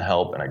marijuana doesn't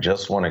help, and I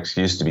just want an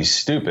excuse to be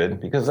stupid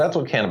because that's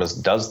what cannabis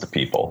does to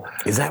people.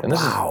 Is that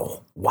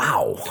wow?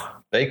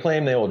 They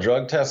claim they will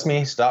drug test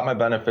me, stop my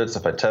benefits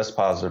if I test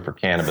positive for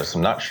cannabis.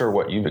 I'm not sure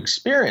what you've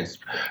experienced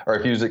or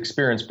if you've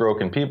experienced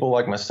broken people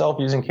like myself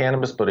using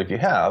cannabis, but if you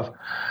have,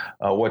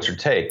 what's your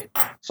take?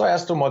 So I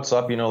asked him, what's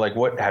up?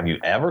 What have you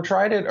ever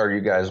tried it? Are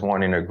you guys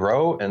wanting to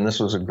grow? And this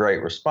was a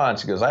great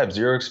response. He goes, I have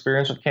zero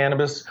experience with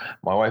cannabis.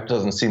 My wife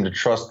doesn't seem to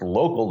trust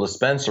local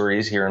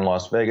dispensaries here in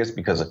Las Vegas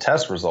because of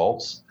test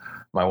results.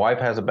 My wife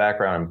has a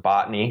background in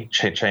botany,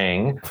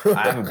 Chang.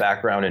 I have a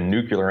background in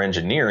nuclear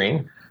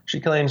engineering. She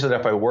claims that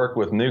if I work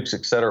with nukes,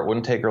 et cetera, it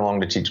wouldn't take her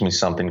long to teach me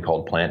something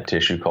called plant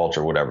tissue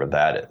culture, whatever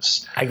that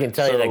is. I can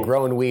tell you that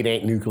growing weed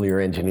ain't nuclear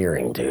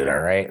engineering, dude, all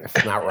right?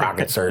 It's not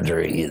rocket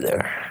surgery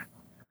either.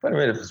 But I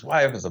mean, if his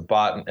wife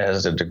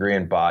has a degree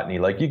in botany,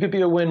 you could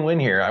be a win-win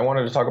here. I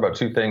wanted to talk about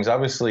two things.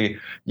 Obviously,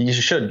 you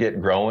should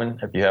get growing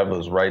if you have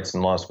those rights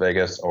in Las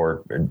Vegas,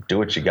 or do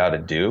what you got to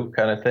do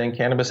kind of thing.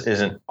 Cannabis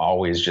isn't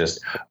always just,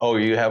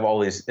 you have all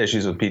these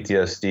issues with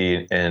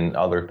PTSD and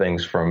other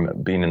things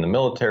from being in the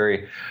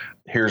military.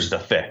 Here's the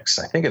fix.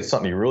 I think it's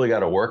something you really got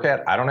to work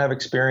at. I don't have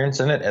experience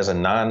in it as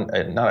not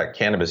a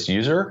cannabis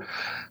user.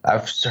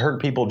 I've heard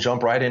people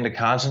jump right into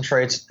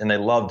concentrates and they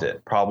loved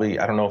it. Probably,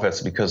 I don't know if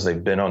that's because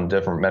they've been on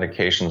different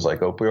medications like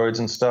opioids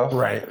and stuff.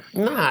 Right.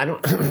 No,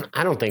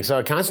 I don't think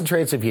so.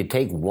 Concentrates, if you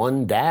take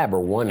one dab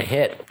or one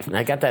hit, and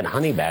I got that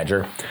honey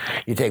badger,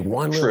 you take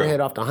one little hit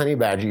off the honey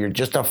badger, you're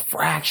just a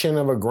fraction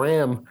of a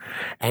gram,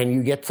 and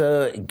you get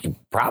to,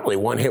 probably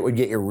one hit would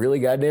get you really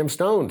goddamn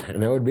stoned,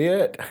 and that would be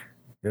it.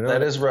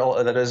 That is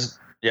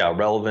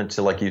relevant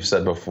to, like you've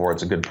said before.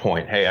 It's a good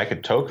point. Hey, I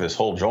could toke this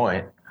whole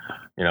joint,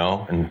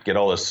 and get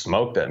all this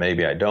smoke that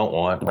maybe I don't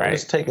want. Right.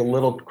 Just take a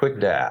little quick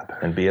dab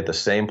and be at the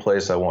same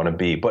place I want to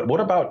be. But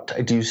what about,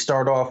 do you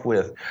start off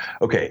with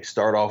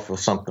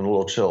something a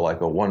little chill,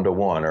 like a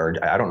 1-to-1,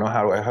 or I don't know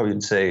how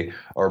you'd say,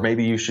 or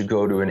maybe you should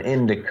go to an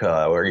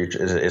indica, or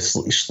it's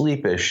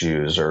sleep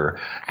issues, or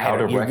how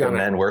to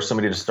recommend where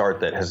somebody to start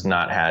that has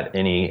not had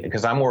any,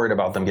 because I'm worried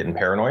about them getting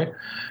paranoid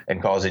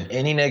and causing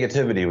any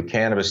negativity with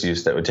cannabis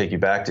use that would take you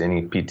back to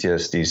any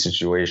PTSD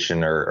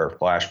situation or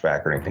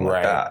flashback or anything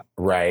like that.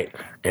 Right.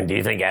 And do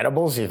you think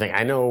edibles?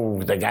 I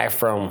know the guy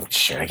from,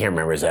 I can't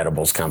remember his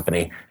edibles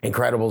company,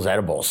 Incredibles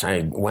Edibles.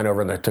 I went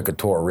over and took a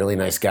tour, a really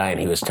nice guy, and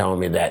he was telling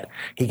me that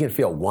he can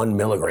feel 1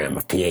 milligram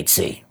of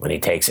THC when he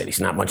takes it.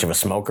 He's not much of a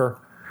smoker.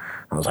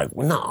 I was like,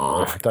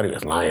 no, I thought he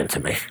was lying to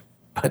me.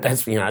 But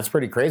that's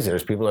pretty crazy.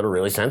 There's people that are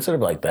really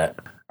sensitive like that.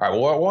 All right.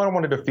 Well, why I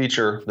wanted to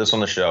feature this on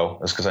the show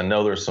is because I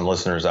know there's some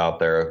listeners out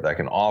there that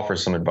can offer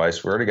some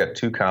advice. We already got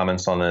 2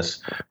 comments on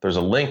this. There's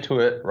a link to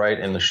it right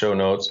in the show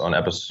notes on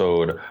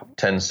episode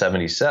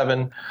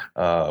 1077,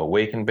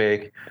 Wake and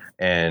Bake.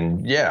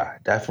 And yeah,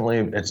 definitely,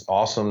 it's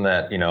awesome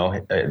that,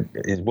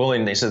 he's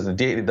willing. He says the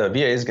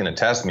VA is going to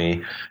test me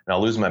and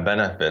I'll lose my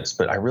benefits,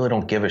 but I really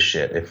don't give a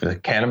shit. If the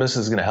cannabis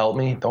is going to help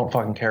me, don't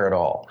fucking care at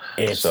all.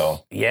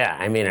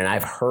 Yeah, and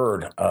I've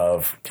heard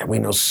of, I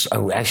know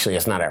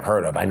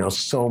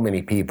so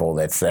many people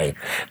that say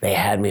they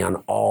had me on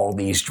all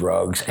these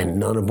drugs and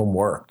none of them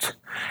worked.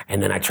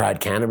 And then I tried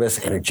cannabis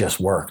and it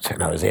just worked.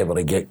 And I was able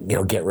to get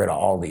rid of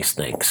all these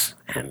things.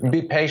 And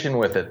be patient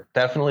with it.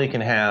 Definitely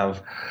can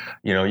have,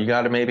 you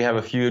got to maybe have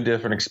a few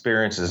different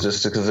experiences,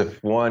 just because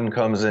if one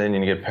comes in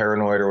and you get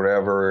paranoid or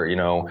whatever,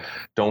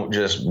 don't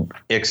just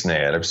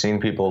ixnay it. I've seen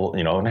people,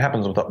 and it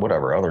happens with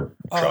whatever other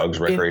drugs,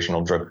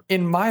 recreational drug.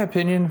 In my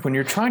opinion, when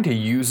you're trying to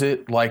use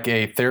it like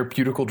a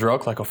therapeutical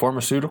drug, like a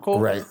pharmaceutical,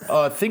 right.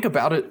 Think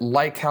about it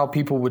like how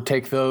people would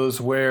take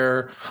those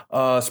where,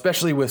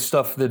 especially with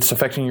stuff that's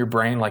affecting your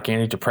brain, like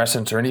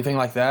antidepressants or anything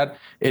like that,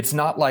 it's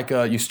not like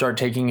you start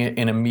taking it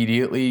and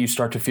immediately you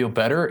start to feel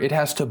better. It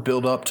has to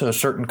build up to a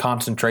certain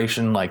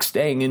concentration, like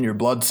staying in your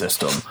blood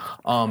system,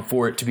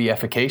 for it to be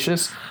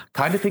efficacious.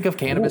 Kind of think of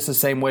cannabis the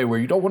same way, where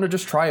you don't want to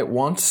just try it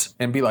once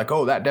and be like,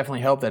 oh, that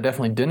definitely helped, that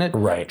definitely didn't.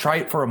 Right. Try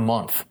it for a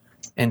month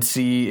and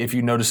see if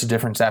you notice a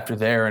difference after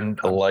there. And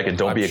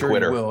don't be a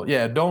quitter. You will.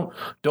 Yeah, don't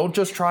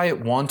just try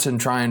it once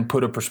and try and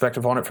put a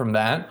perspective on it from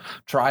that.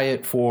 Try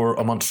it for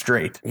a month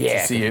straight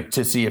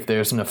to see if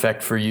there's an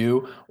effect for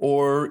you,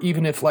 or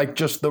even if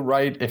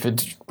if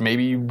it's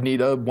maybe you need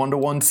a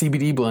 1-to-1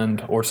 CBD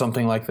blend or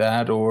something like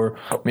that, or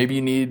maybe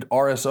you need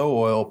RSO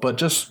oil. But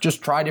just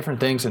try different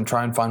things and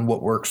try and find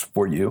what works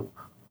for you.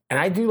 And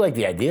I do like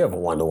the idea of a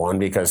 1-to-1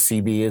 because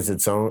CBD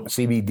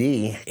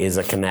is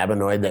a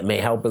cannabinoid that may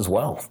help as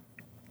well.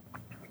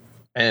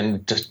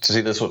 And just to see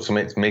this, what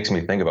makes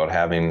me think about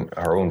having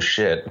our own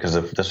shit, because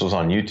if this was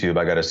on YouTube,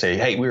 I got to say,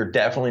 hey, we're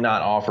definitely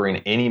not offering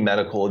any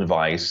medical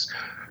advice,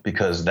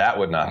 because that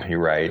would not be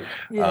right.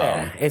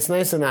 Yeah, it's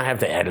nice to not have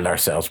to edit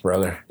ourselves,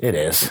 brother. It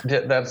is.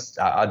 That's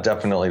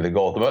definitely the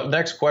goal. The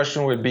next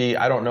question would be,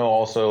 I don't know,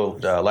 also,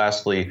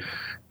 lastly,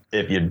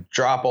 if you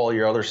drop all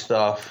your other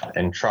stuff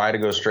and try to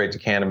go straight to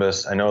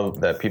cannabis, I know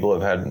that people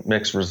have had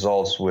mixed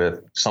results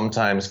with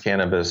sometimes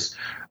cannabis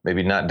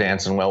maybe not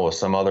dancing well with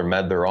some other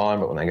med they're on,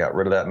 but when they got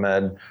rid of that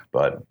med.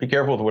 But be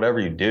careful with whatever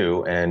you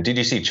do. And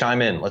DGC,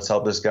 chime in. Let's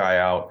help this guy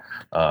out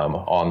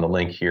on the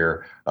link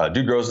here.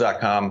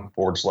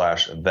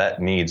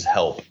 dudegrows.com/vet needs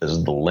help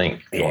is the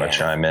link if you want to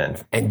chime in.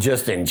 And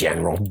just in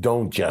general,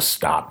 don't just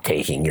stop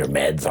taking your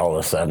meds all of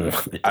a sudden.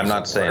 I'm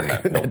not saying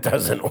that. Nope. That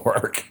doesn't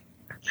work.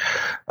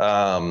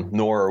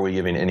 Nor are we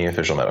giving any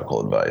official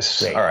medical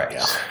advice. All right.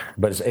 Yeah.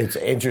 But it's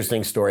an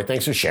interesting story.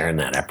 Thanks for sharing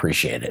that. I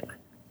appreciate it.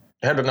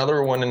 I had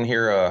another one in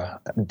here,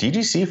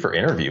 DGC for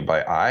interview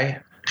by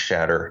Eye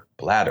Shatter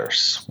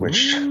Bladders,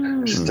 which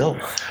still,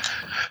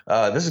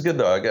 this is good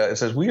though. It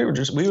says, we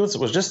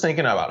was just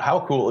thinking about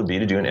how cool it would be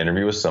to do an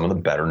interview with some of the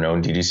better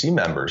known DGC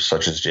members,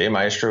 such as Jay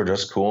Maestro,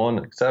 Just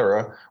Coolin,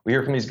 etc. We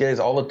hear from these guys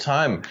all the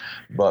time,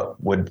 but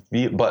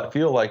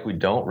feel like we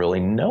don't really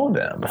know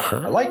them.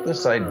 I like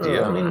this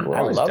idea. I mean,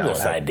 I love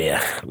this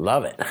idea.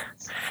 Love it.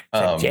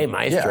 Jay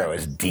Maestro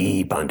is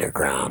deep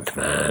underground,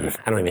 man.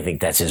 I don't even think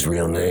that's his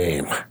real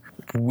name.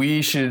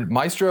 We should,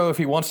 Maestro, if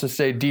he wants to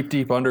stay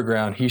deep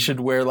underground, he should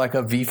wear like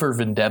a V for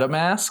Vendetta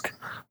mask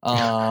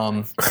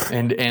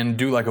and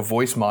do like a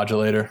voice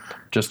modulator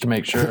just to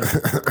make sure.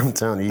 I'm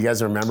telling you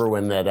guys remember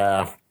when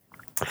that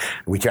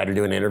we tried to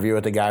do an interview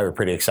with the guy? We were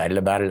pretty excited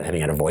about it, and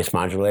he had a voice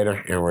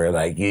modulator, and we were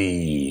like,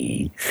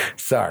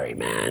 sorry,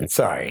 man.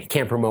 Sorry.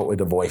 Can't promote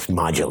with a voice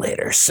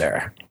modulator,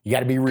 sir. You got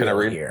to be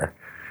real here.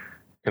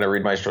 Can I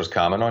read Maestro's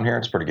comment on here?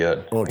 It's pretty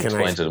good. Well, he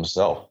explains it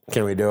himself.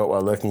 Can we do it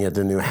while looking at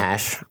the new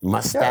hash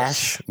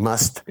mustache?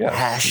 Yes.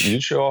 Hash. You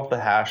show off the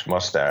hash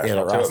mustache. Yeah,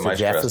 I'll what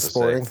Jeff is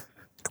sporting.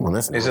 Come on,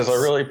 that's nice. He says, I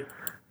really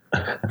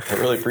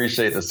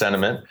appreciate the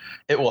sentiment.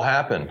 It will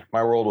happen.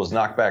 My world was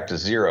knocked back to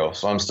zero,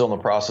 so I'm still in the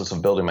process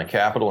of building my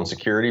capital and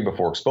security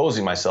before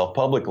exposing myself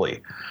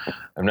publicly.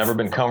 I've never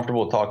been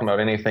comfortable talking about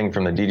anything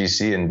from the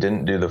DGC and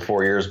didn't do the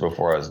 4 years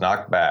before I was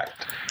knocked back.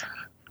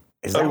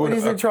 Is that what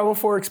he's in trouble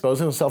for,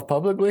 exposing himself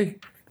publicly?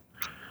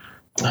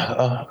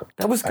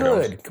 That was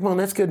good. Come on,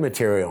 that's good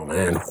material,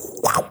 man.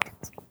 Wow.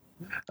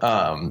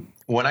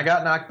 When I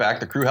got knocked back,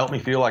 the crew helped me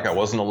feel like I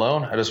wasn't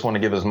alone. I just want to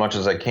give as much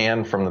as I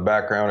can from the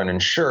background and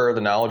ensure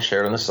the knowledge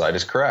shared on the site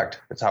is correct.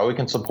 It's how we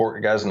can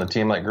support guys in the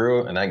team like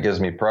grew, and that gives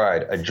me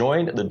pride. I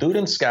joined the Dude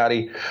and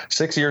Scotty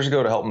 6 years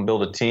ago to help them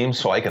build a team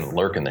so I can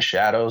lurk in the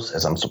shadows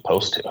as I'm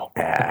supposed to.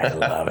 I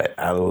love it.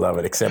 I love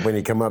it. Except when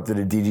you come up to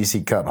the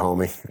DGC Cup,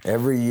 homie.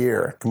 Every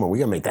year. Come on, we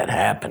got to make that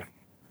happen.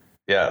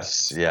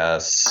 Yes.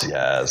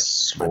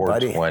 For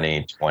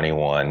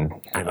 2021.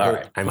 All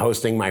right. I'm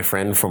hosting my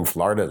friend from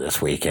Florida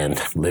this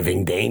weekend.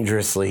 Living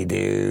dangerously,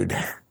 dude.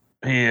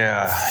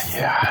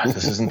 Yeah.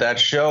 This isn't that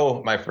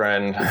show, my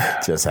friend.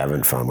 Just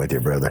having fun with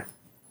your brother.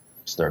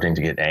 Starting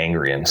to get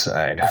angry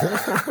inside.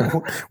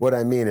 What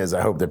I mean is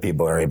I hope that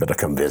people are able to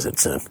come visit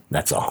soon.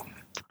 That's all.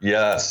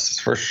 Yes,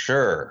 for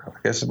sure.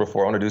 Like I said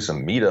before, I want to do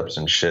some meetups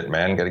and shit,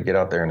 man. Got to get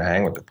out there and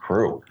hang with the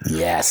crew.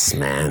 Yes,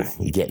 man.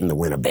 You get into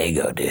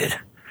Winnebago, dude.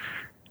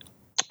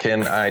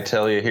 Can I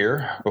tell you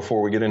here,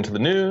 before we get into the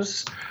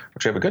news,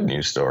 which I have a good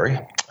news story,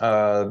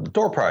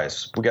 door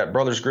prize. We got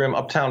Brothers Grimm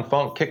Uptown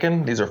Funk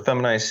kicking. These are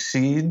feminized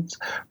seeds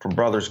from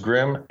Brothers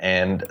Grimm,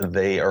 and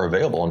they are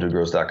available on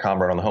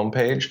dudegrows.com right on the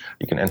homepage.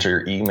 You can enter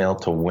your email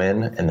to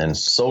win, and then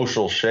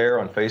social share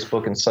on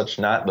Facebook and such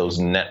not, those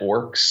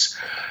networks.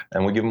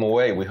 And we give them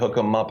away. We hook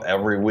them up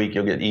every week.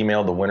 You'll get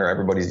emailed the winner.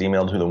 Everybody's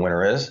emailed who the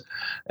winner is.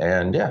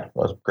 And yeah, it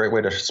was a great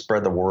way to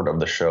spread the word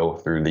of the show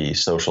through the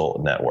social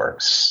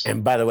networks.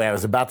 And by the way, I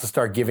was about to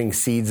start giving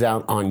seeds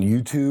out on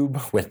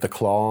YouTube with the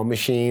claw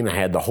machine. I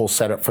had the whole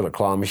setup for the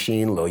claw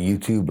machine, a little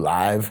YouTube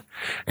live.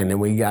 And then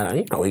we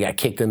got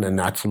kicked in the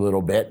nuts a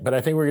little bit. But I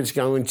think we're just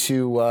going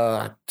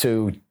to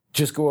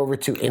just go over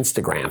to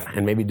Instagram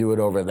and maybe do it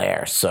over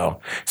there.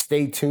 So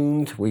stay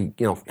tuned. We,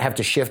 have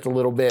to shift a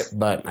little bit,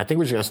 but I think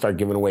we're just going to start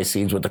giving away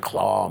seeds with the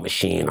claw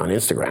machine on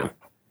Instagram.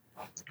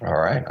 All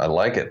right. I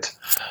like it.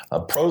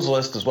 Pros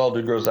list as well,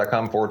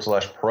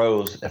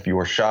 dudegrows.com/pros. If you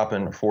are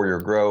shopping for your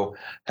grow,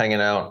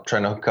 hanging out,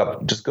 trying to hook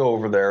up, just go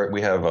over there.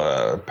 We have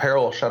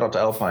apparel. Shout out to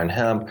Alpine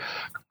Hemp.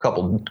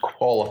 Couple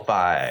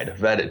qualified,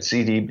 vetted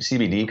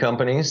CBD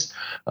companies,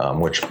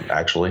 which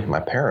actually my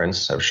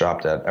parents have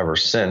shopped at ever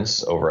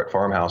since over at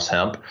Farmhouse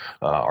Hemp.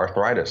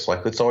 Arthritis,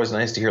 like it's always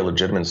nice to hear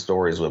legitimate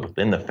stories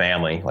within the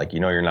family, like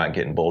you're not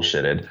getting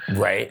bullshitted.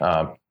 Right.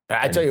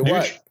 I tell you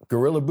what,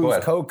 Gorilla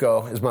Boost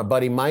Cocoa is my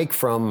buddy Mike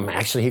from,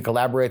 actually he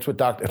collaborates with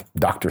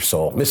Dr.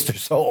 Soul, Mr.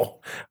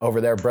 Soul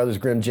over there, Brothers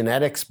Grimm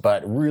Genetics,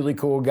 but really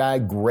cool guy,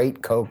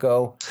 great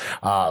cocoa.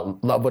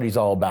 Love what he's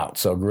all about.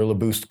 So Gorilla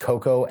Boost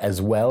Cocoa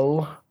as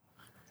well.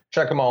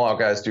 Check them all out,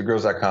 guys.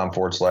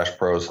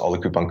 dudegrows.com/pros. All the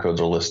coupon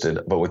codes are listed,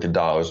 but with the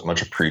dollars,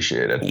 much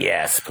appreciated.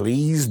 Yes,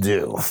 please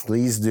do.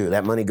 Please do.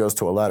 That money goes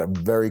to a lot of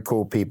very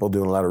cool people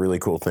doing a lot of really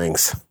cool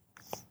things.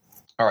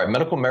 All right.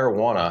 Medical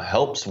marijuana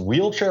helps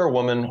wheelchair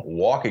woman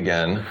walk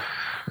again.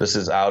 This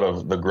is out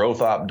of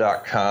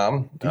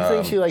thegrowthop.com. Do you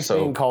think she likes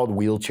being called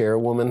wheelchair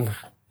woman?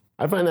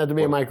 I find that to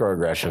be a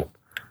microaggression.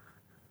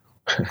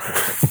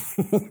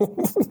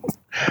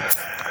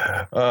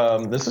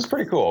 This is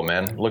pretty cool,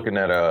 man. Looking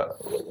at a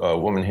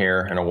woman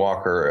here in a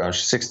walker,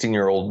 she's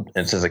 16-year-old.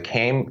 It says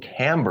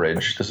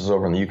Cambridge. This is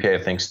over in the UK,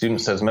 I think.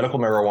 Student says medical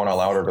marijuana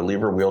allowed her to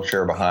leave her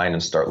wheelchair behind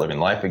and start living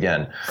life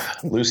again.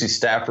 Lucy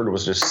Stafford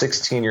was just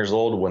 16 years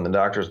old when the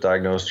doctors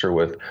diagnosed her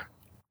with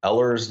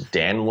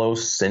Ehlers-Danlos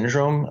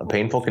syndrome, a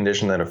painful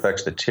condition that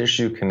affects the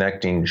tissue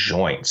connecting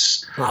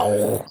joints.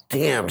 Oh,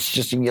 damn.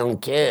 She's just a young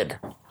kid.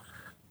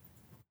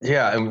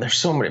 Yeah, and there's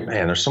so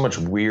much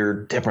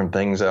weird, different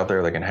things out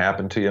there that can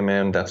happen to you,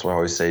 man. That's why I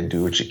always say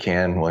do what you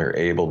can while you're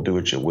able, do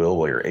what you will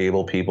while you're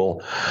able,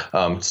 people.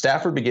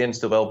 Stafford begins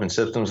developing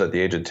symptoms at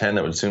the age of 10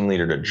 that would soon lead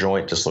her to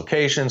joint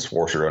dislocations,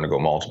 force her to undergo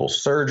multiple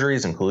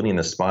surgeries, including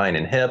the spine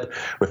and hip.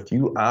 With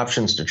few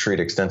options to treat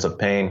extensive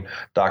pain,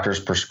 doctors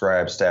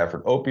prescribed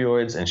Stafford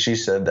opioids, and she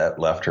said that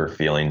left her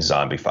feeling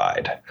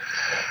zombified.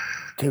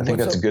 Dude, I think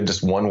that's a good,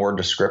 just one-word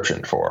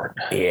description for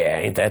it. Yeah,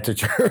 ain't that the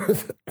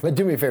truth? But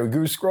do me a favor,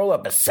 Goose, scroll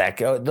up a sec.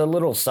 The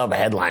little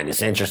sub-headline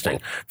is interesting.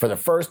 For the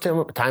first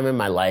time in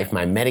my life,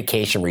 my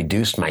medication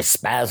reduced my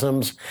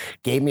spasms,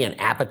 gave me an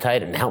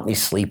appetite, and helped me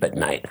sleep at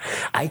night.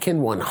 I can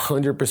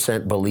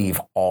 100%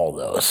 believe all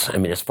those. I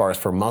mean, as far as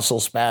for muscle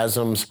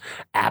spasms,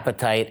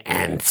 appetite,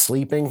 and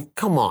sleeping,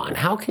 come on.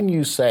 How can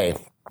you say,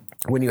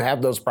 when you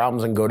have those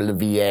problems and go to the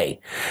VA,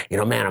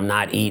 man, I'm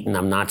not eating,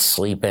 I'm not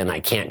sleeping, I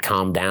can't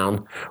calm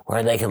down,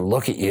 where they can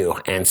look at you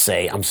and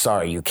say, I'm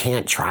sorry, you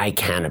can't try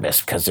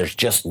cannabis because there's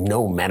just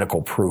no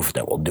medical proof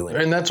that will do it.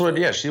 And that's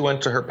what, she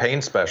went to her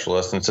pain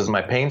specialist and says,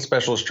 my pain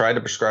specialist tried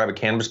to prescribe a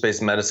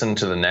cannabis-based medicine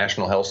to the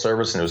National Health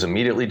Service and it was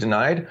immediately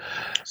denied.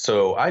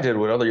 So I did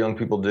what other young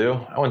people do.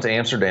 I went to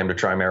Amsterdam to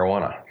try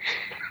marijuana.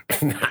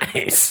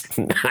 Nice.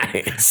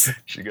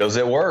 She goes,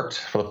 it worked.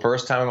 For the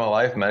first time in my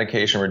life,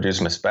 medication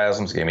reduced my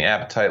spasms, gave me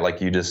appetite, like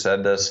you just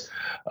said this.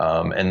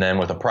 And then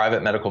with a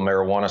private medical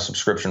marijuana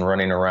subscription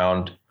running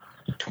around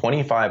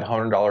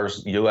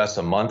 $2,500 US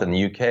a month in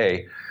the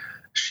UK,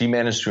 she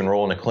managed to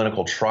enroll in a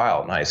clinical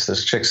trial. Nice.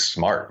 This chick's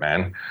smart,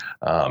 man.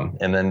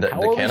 And then the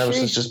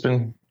cannabis has just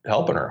been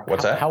helping her.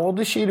 What's that? How old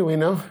is she? Do we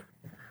know?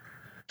 I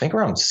think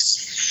around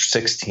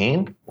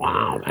 16.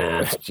 Wow,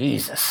 man.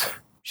 Jesus.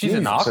 She's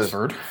in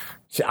Oxford.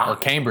 Or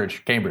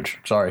Cambridge,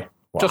 sorry.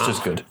 Wow. Just as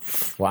good.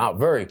 Wow,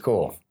 very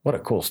cool. What a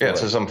cool story. Yeah, it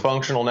says I'm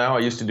functional now.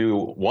 I used to do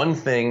one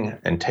thing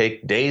and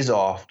take days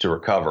off to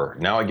recover.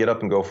 Now I get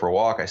up and go for a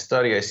walk. I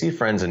study. I see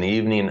friends in the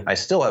evening. I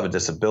still have a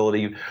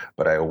disability,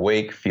 but I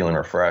awake feeling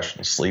refreshed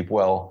and sleep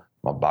well.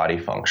 My body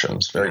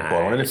functions. Very cool.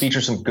 I wanted to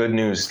feature some good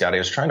news, Scotty. I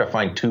was trying to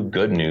find 2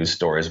 good news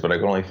stories, but I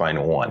could only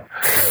find one.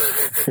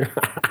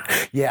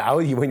 Yeah,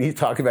 when you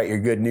talk about your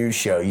good news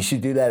show, you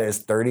should do that as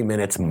 30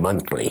 minutes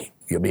monthly.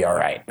 You'll be all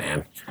right,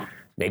 man.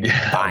 Maybe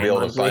I'll be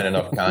able to find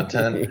enough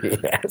content.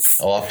 Yes.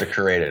 I'll have to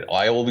create it.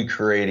 I will be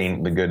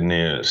creating the good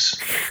news.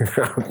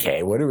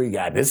 Okay, what do we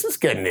got? This is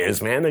good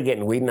news, man. They're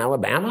getting weed in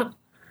Alabama.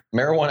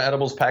 Marijuana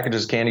edibles,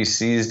 packages, candy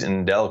seized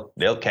in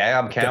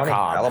DeKalb County,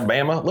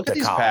 Alabama. Look at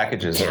these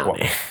packages.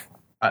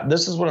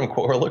 This is what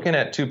we're looking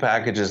at 2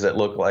 packages that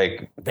look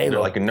like they're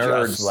like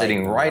nerds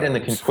sitting right in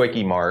the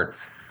Quickie Mart.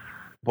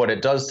 But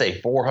it does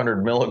say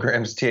 400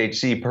 milligrams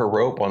THC per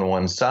rope on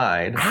one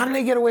side. How do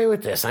they get away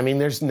with this? I mean,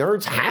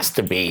 Nerds has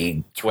to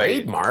be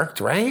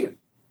trademarked, right?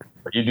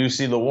 You do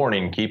see the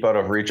warning, keep out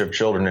of reach of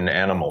children and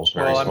animals.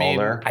 Very small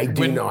there. I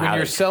do know when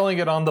you're selling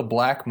it on the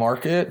black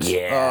market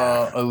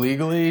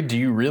illegally, do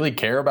you really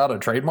care about a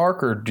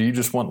trademark or do you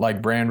just want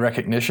like brand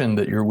recognition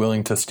that you're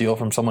willing to steal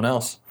from someone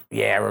else?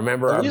 Yeah,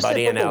 remember our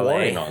buddy in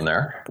LA. On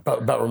there.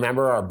 But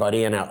remember our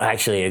buddy in LA.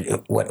 Actually,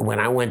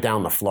 when I went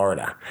down to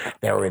Florida,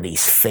 there were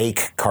these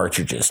fake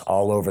cartridges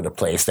all over the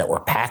place that were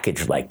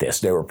packaged like this.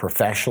 They were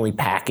professionally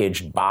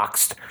packaged,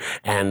 boxed,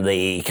 and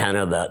the kind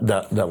of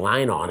the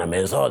line on them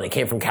is, they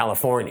came from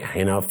California,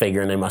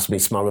 figuring they must be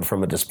smuggled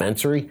from a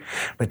dispensary.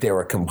 But they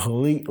were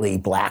completely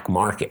black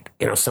market.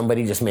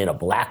 Somebody just made a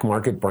black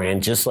market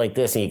brand just like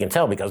this, and you can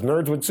tell because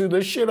nerds would sue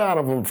the shit out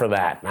of them for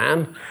that,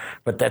 man.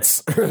 But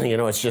that's,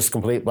 it's just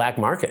complete black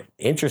market.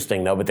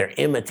 Interesting, though, but they're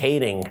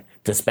imitating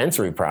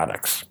dispensary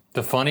products.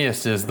 The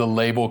funniest is the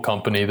label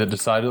company that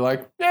decided,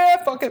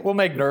 fuck it, we'll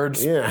make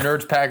Nerds. Yeah.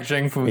 Nerds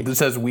packaging that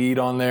says weed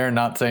on there and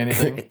not say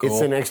anything. Cool.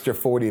 It's an extra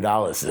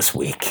 $40 this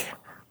week.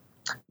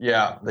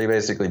 Yeah, they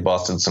basically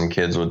busted some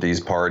kids with these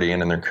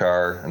partying in their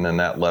car, and then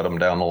that led them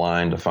down the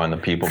line to find the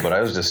people. But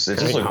it just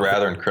looked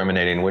rather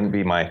incriminating. Wouldn't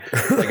be my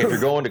if you're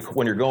going to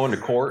when you're going to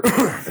court,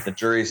 if the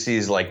jury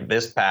sees like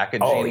this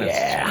packaging. Oh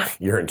yeah,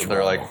 you're in trouble.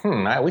 They're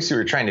like, we see what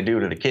you're trying to do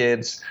to the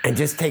kids. And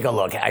just take a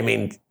look. I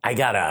mean, I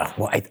got a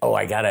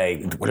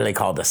what do they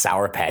call the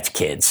Sour Patch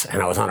Kids?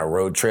 And I was on a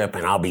road trip,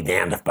 and I'll be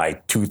damned if by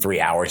 2-3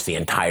 hours the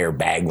entire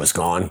bag was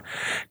gone.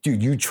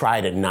 Dude, you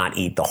try to not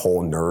eat the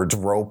whole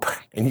Nerds rope,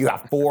 and you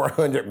got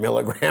 400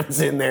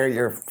 milligrams in there,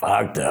 you're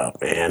fucked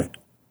up, man.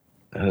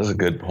 That is a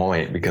good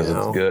point because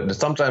it's good.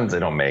 Sometimes they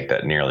don't make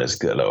that nearly as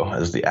good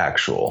as the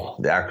actual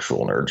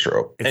Nerds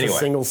rope. It's a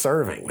single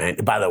serving, man.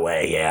 By the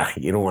way,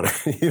 you don't want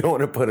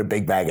to put a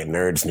big bag of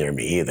Nerds near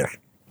me either.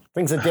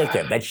 Thing's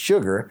addictive. That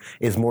sugar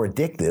is more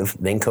addictive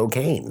than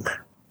cocaine.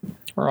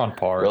 We're on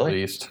par, really? at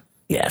least.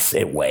 Yes,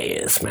 it way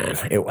is, man.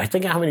 I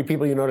think how many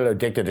people you know that are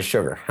addicted to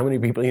sugar? How many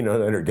people you know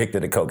that are addicted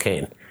to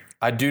cocaine?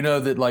 I do know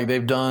that like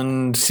they've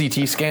done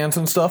CT scans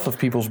and stuff of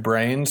people's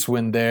brains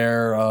when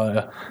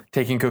they're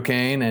taking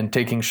cocaine and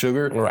taking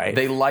sugar. Right.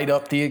 They light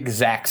up the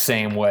exact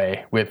same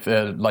way with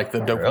like the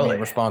dopamine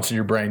response in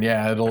your brain.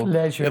 Yeah,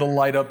 it'll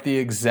light up the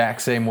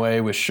exact same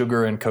way with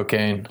sugar and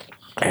cocaine.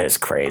 It's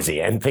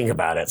crazy. And think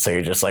about it. So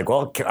you're just like,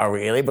 well, are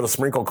we able to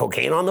sprinkle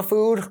cocaine on the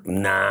food?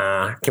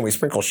 Nah. Can we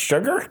sprinkle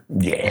sugar?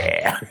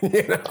 Yeah.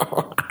 You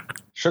know.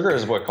 Sugar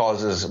is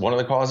one of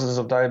the causes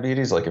of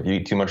diabetes. Like if you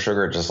eat too much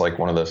sugar, it's just like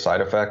one of the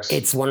side effects.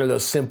 It's one of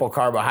those simple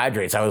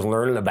carbohydrates. I was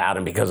learning about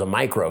them because of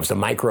microbes. The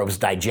microbes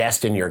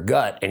digest in your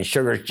gut, and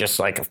sugar is just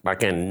like a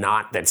fucking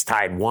knot that's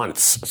tied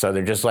once. So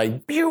they're just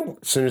like, pew,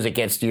 as soon as it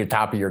gets to your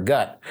top of your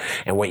gut.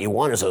 And what you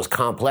want is those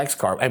complex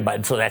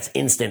carbs. So that's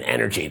instant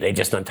energy. They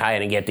just untie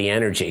it and get the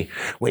energy.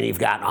 When you've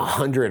got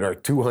 100 or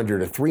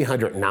 200 or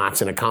 300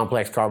 knots in a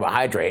complex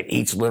carbohydrate,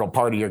 each little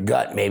part of your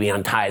gut maybe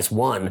unties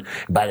one.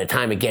 By the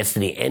time it gets to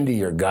the end of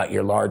your gut,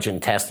 your large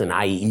intestine,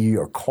 i.e.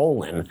 your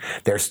colon,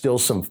 there's still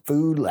some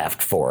food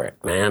left for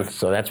it, man.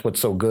 So that's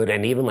what's so good.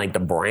 And even like the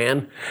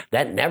bran,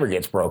 that never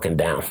gets broken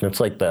down. It's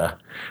like the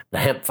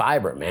hemp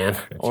fiber, man.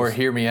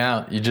 Hear me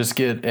out. You just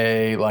get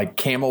a like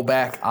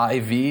Camelback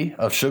IV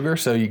of sugar,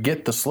 so you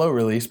get the slow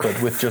release, but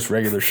with just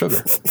regular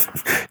sugar.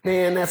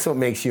 Man, that's what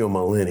makes you a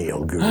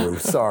millennial, Guru.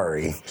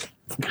 Sorry.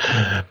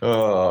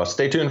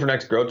 Stay tuned for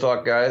next Grow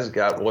Talk, guys.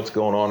 Got what's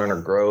going on in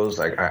our grows.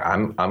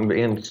 I'm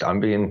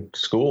being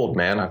schooled,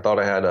 man. I thought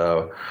I had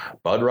a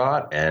bud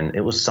rot, and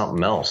it was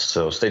something else.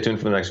 So stay tuned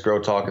for the next Grow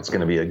Talk. It's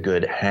going to be a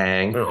good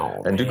hang.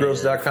 And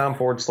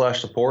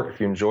dudegrows.com/support. If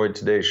you enjoyed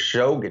today's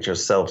show, get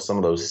yourself some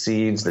of those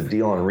seeds, the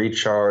deal on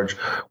recharge,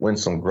 win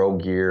some grow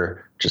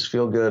gear. Just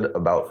feel good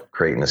about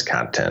creating this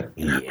content.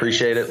 Yes.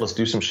 Appreciate it. Let's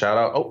do some shout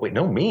out. Oh, wait,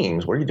 no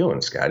memes. What are you doing,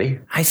 Scotty?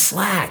 I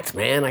slacked,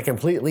 man. I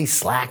completely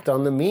slacked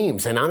on the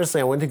memes. And honestly,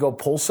 I went to go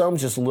pull some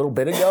just a little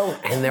bit ago,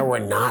 and there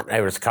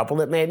was a couple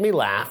that made me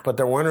laugh, but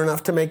there weren't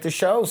enough to make the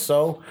show.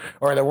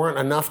 Or there weren't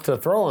enough to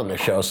throw on the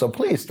show. So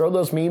please throw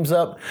those memes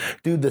up.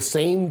 Dude, the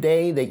same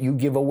day that you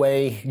give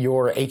away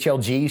your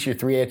HLGs, your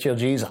 3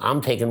 HLGs,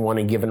 I'm taking one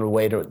and giving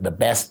away the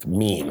best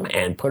meme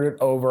and put it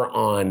over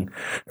on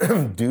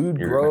Dude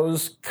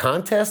Grows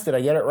Contest. Did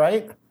I get it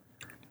right?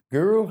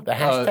 Guru, the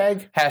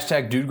hashtag?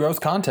 Hashtag Dude Grows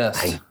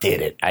Contest. I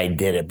did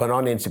it. But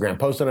on Instagram.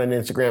 Post it on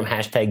Instagram,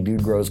 hashtag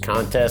Dude Grows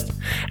Contest.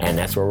 And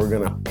that's where we're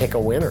going to pick a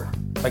winner.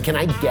 But can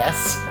I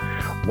guess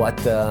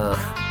what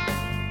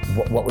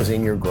was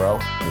in your grow?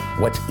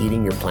 What's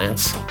eating your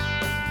plants?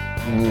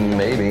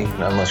 Maybe.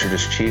 Not unless you're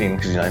just cheating,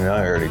 because I know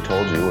I already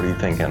told you. What are you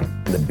thinking?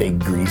 The big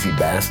greasy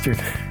bastard.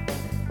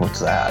 What's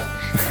that?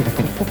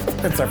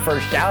 That's our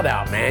first shout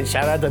out, man.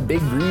 Shout out to Big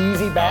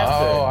Greasy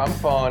Bastard. Oh, I'm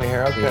following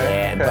here. Okay.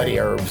 Yeah, and Buddy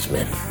Herbs,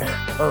 man.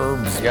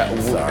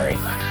 Sorry.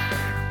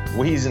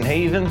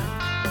 Weezenhaven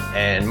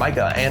and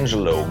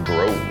Michelangelo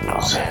Grows.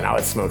 Oh, man, I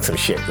would smoke some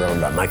shit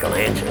grown by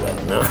Michelangelo.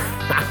 No?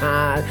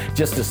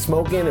 Just a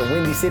smoking and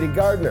Windy City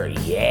Gardener.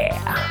 Yeah.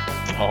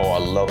 Oh, I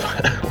love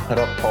it. What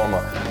up,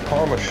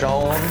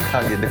 Parmesan?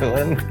 How you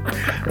doing?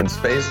 And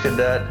Space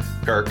Cadet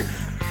Kirk.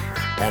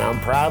 And I'm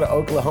proud of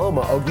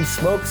Oklahoma, Okie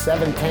Smoke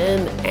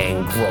 710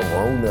 and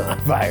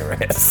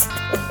coronavirus.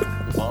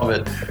 Love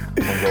it.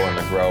 I'm going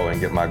to grow and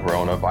get my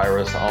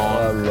coronavirus on.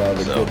 I love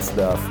it. Good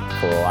stuff.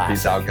 Classic.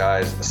 Peace out,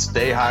 guys.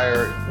 Stay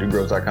higher.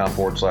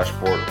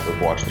 dudegrows.com/support.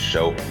 Let's watch the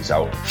show. Peace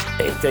out.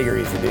 Hey, take her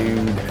easy,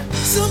 dude.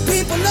 Some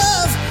people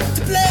love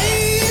to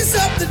blaze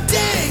up the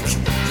dank.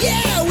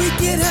 Yeah, we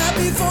get high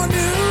before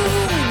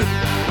noon.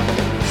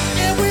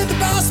 And when the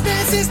boss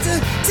man says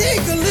to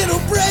take a little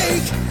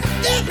break,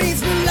 that means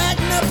we're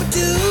lighting up a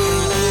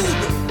dude.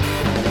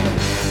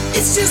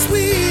 It's just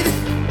weed.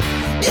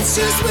 It's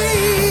just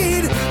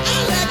weed. I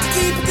like to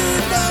keep a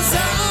good buzz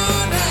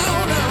on.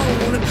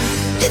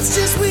 It's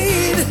just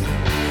weed.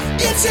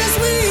 It's just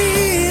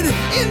weed.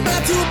 In my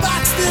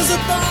toolbox there's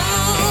a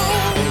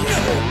bone.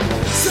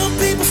 Some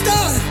people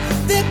start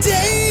their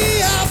day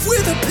off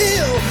with a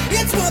pill.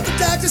 It's what the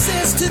doctor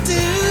says to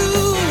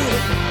do.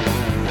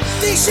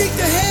 They shake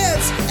their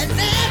heads at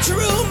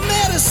natural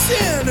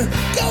medicine.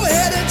 Go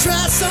ahead and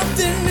try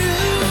something new.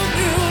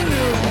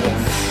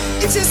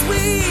 It's just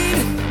weed.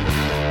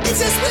 It's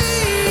just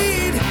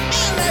weed.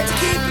 I like to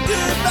keep a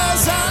good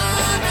buzz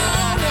on.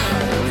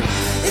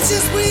 It's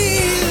just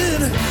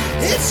weed.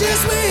 It's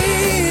just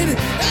weed.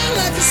 I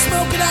like to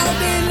smoke it all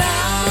day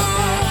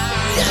long.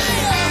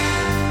 Yeah.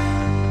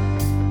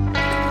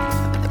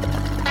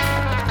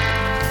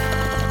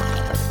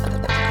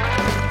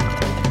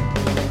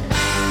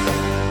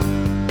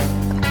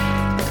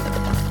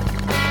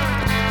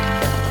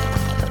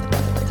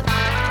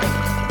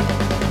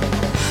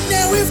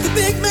 If the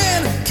big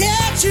man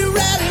catch you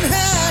riding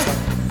high,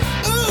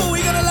 ooh,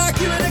 we gonna lock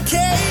you in a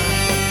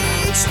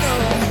cage. No,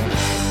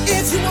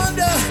 if you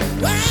wonder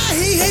why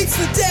he hates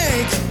the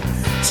dank,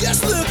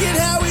 just look at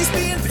how he's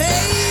being